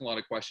 We're asking a lot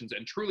of questions,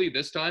 and truly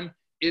this time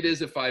it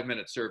is a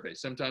 5-minute survey.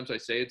 Sometimes I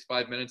say it's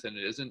 5 minutes and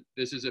it isn't.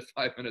 This is a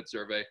 5-minute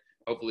survey.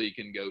 Hopefully you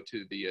can go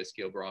to the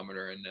Scale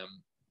Barometer and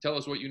tell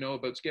us what you know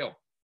about Scale.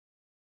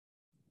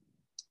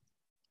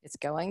 It's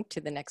going to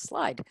the next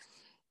slide.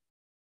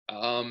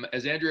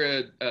 As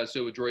Andrea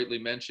so adroitly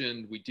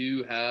mentioned, we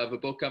do have a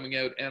book coming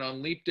out, and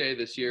on Leap Day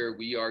this year,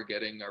 we are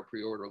getting our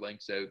pre-order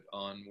links out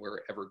on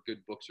wherever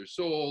good books are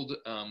sold.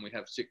 We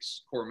have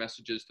 6 core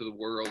messages to the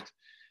world.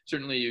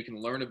 Certainly you can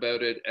learn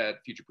about it at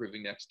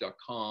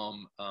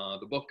futureproofingnext.com,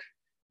 the book.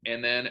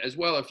 And then as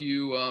well, if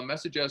you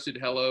message us at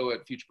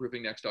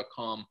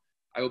hello@futureproofingnext.com,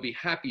 I will be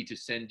happy to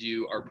send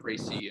you our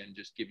précis and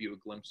just give you a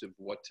glimpse of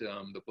what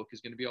the book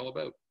is going to be all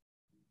about.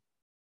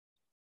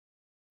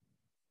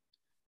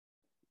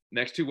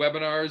 Next 2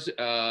 webinars,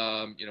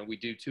 you know, we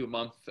do 2 a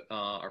month.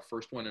 Our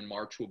first one in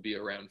March will be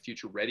around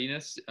future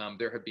readiness.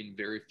 There have been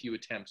very few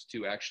attempts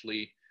to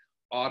actually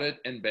audit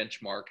and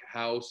benchmark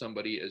how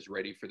somebody is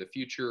ready for the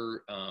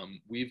future.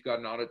 We've got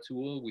an audit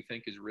tool we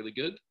think is really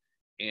good,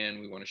 and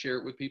we want to share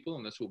it with people,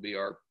 and this will be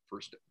our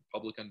first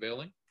public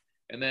unveiling.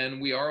 And then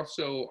we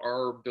also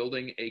are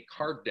building a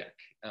card deck,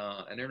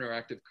 an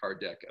interactive card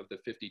deck of the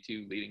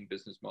 52 leading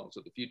business models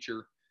of the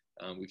future.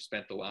 We've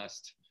spent the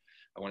last,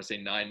 I want to say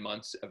 9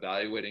 months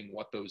evaluating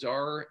what those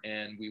are,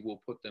 and we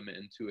will put them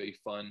into a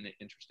fun,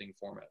 interesting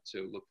format.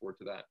 So look forward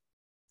to that.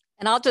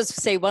 And I'll just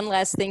say one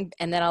last thing,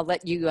 and then I'll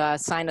let you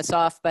sign us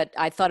off. But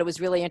I thought it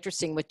was really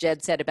interesting what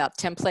Jed said about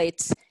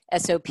templates,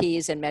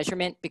 SOPs, and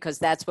measurement, because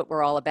that's what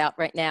we're all about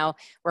right now.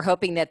 We're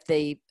hoping that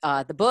the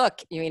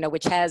book, you know,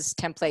 which has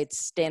templates,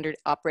 standard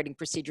operating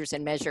procedures,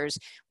 and measures,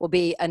 will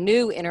be a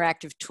new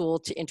interactive tool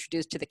to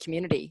introduce to the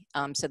community,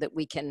 so that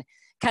we can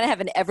kind of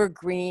have an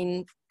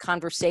evergreen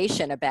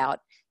conversation about,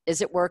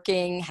 is it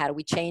working? How do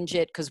we change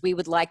it? Because we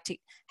would like to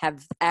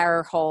have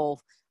our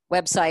whole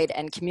website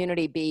and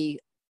community be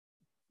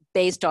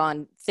based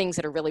on things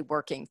that are really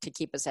working to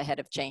keep us ahead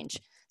of change.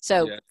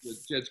 So yeah,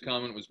 Jed's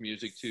comment was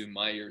music to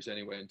my ears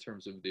anyway, in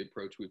terms of the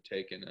approach we've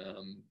taken.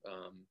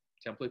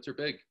 Templates are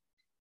big.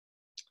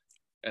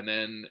 And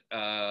then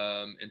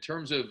in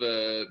terms of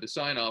the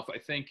sign off, I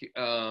think,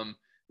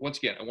 once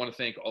again, I want to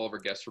thank all of our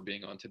guests for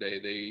being on today.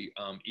 They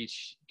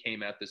each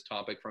came at this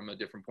topic from a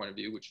different point of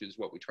view, which is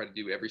what we try to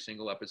do every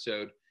single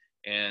episode.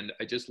 And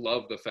I just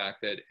love the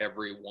fact that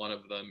every one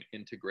of them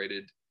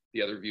integrated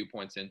the other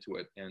viewpoints into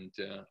it. And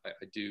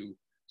I do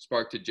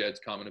spark to Jed's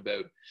comment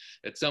about,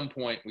 at some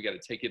point, we got to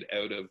take it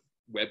out of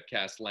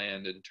webcast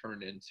land and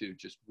turn it into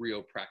just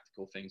real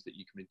practical things that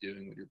you can be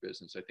doing with your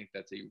business. I think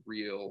that's a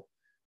real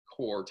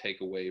core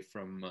takeaway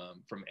from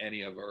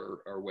any of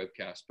our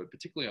webcasts, but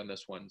particularly on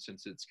this one,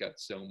 since it's got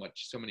so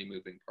many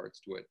moving parts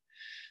to it.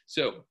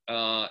 So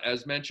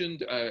as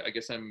mentioned, I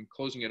guess I'm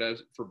closing it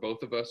out for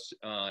both of us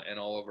and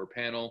all of our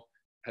panel.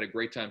 Had a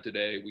great time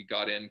today. We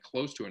got in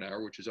close to an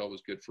hour, which is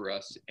always good for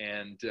us.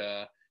 And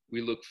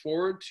we look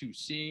forward to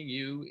seeing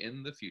you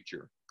in the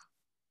future.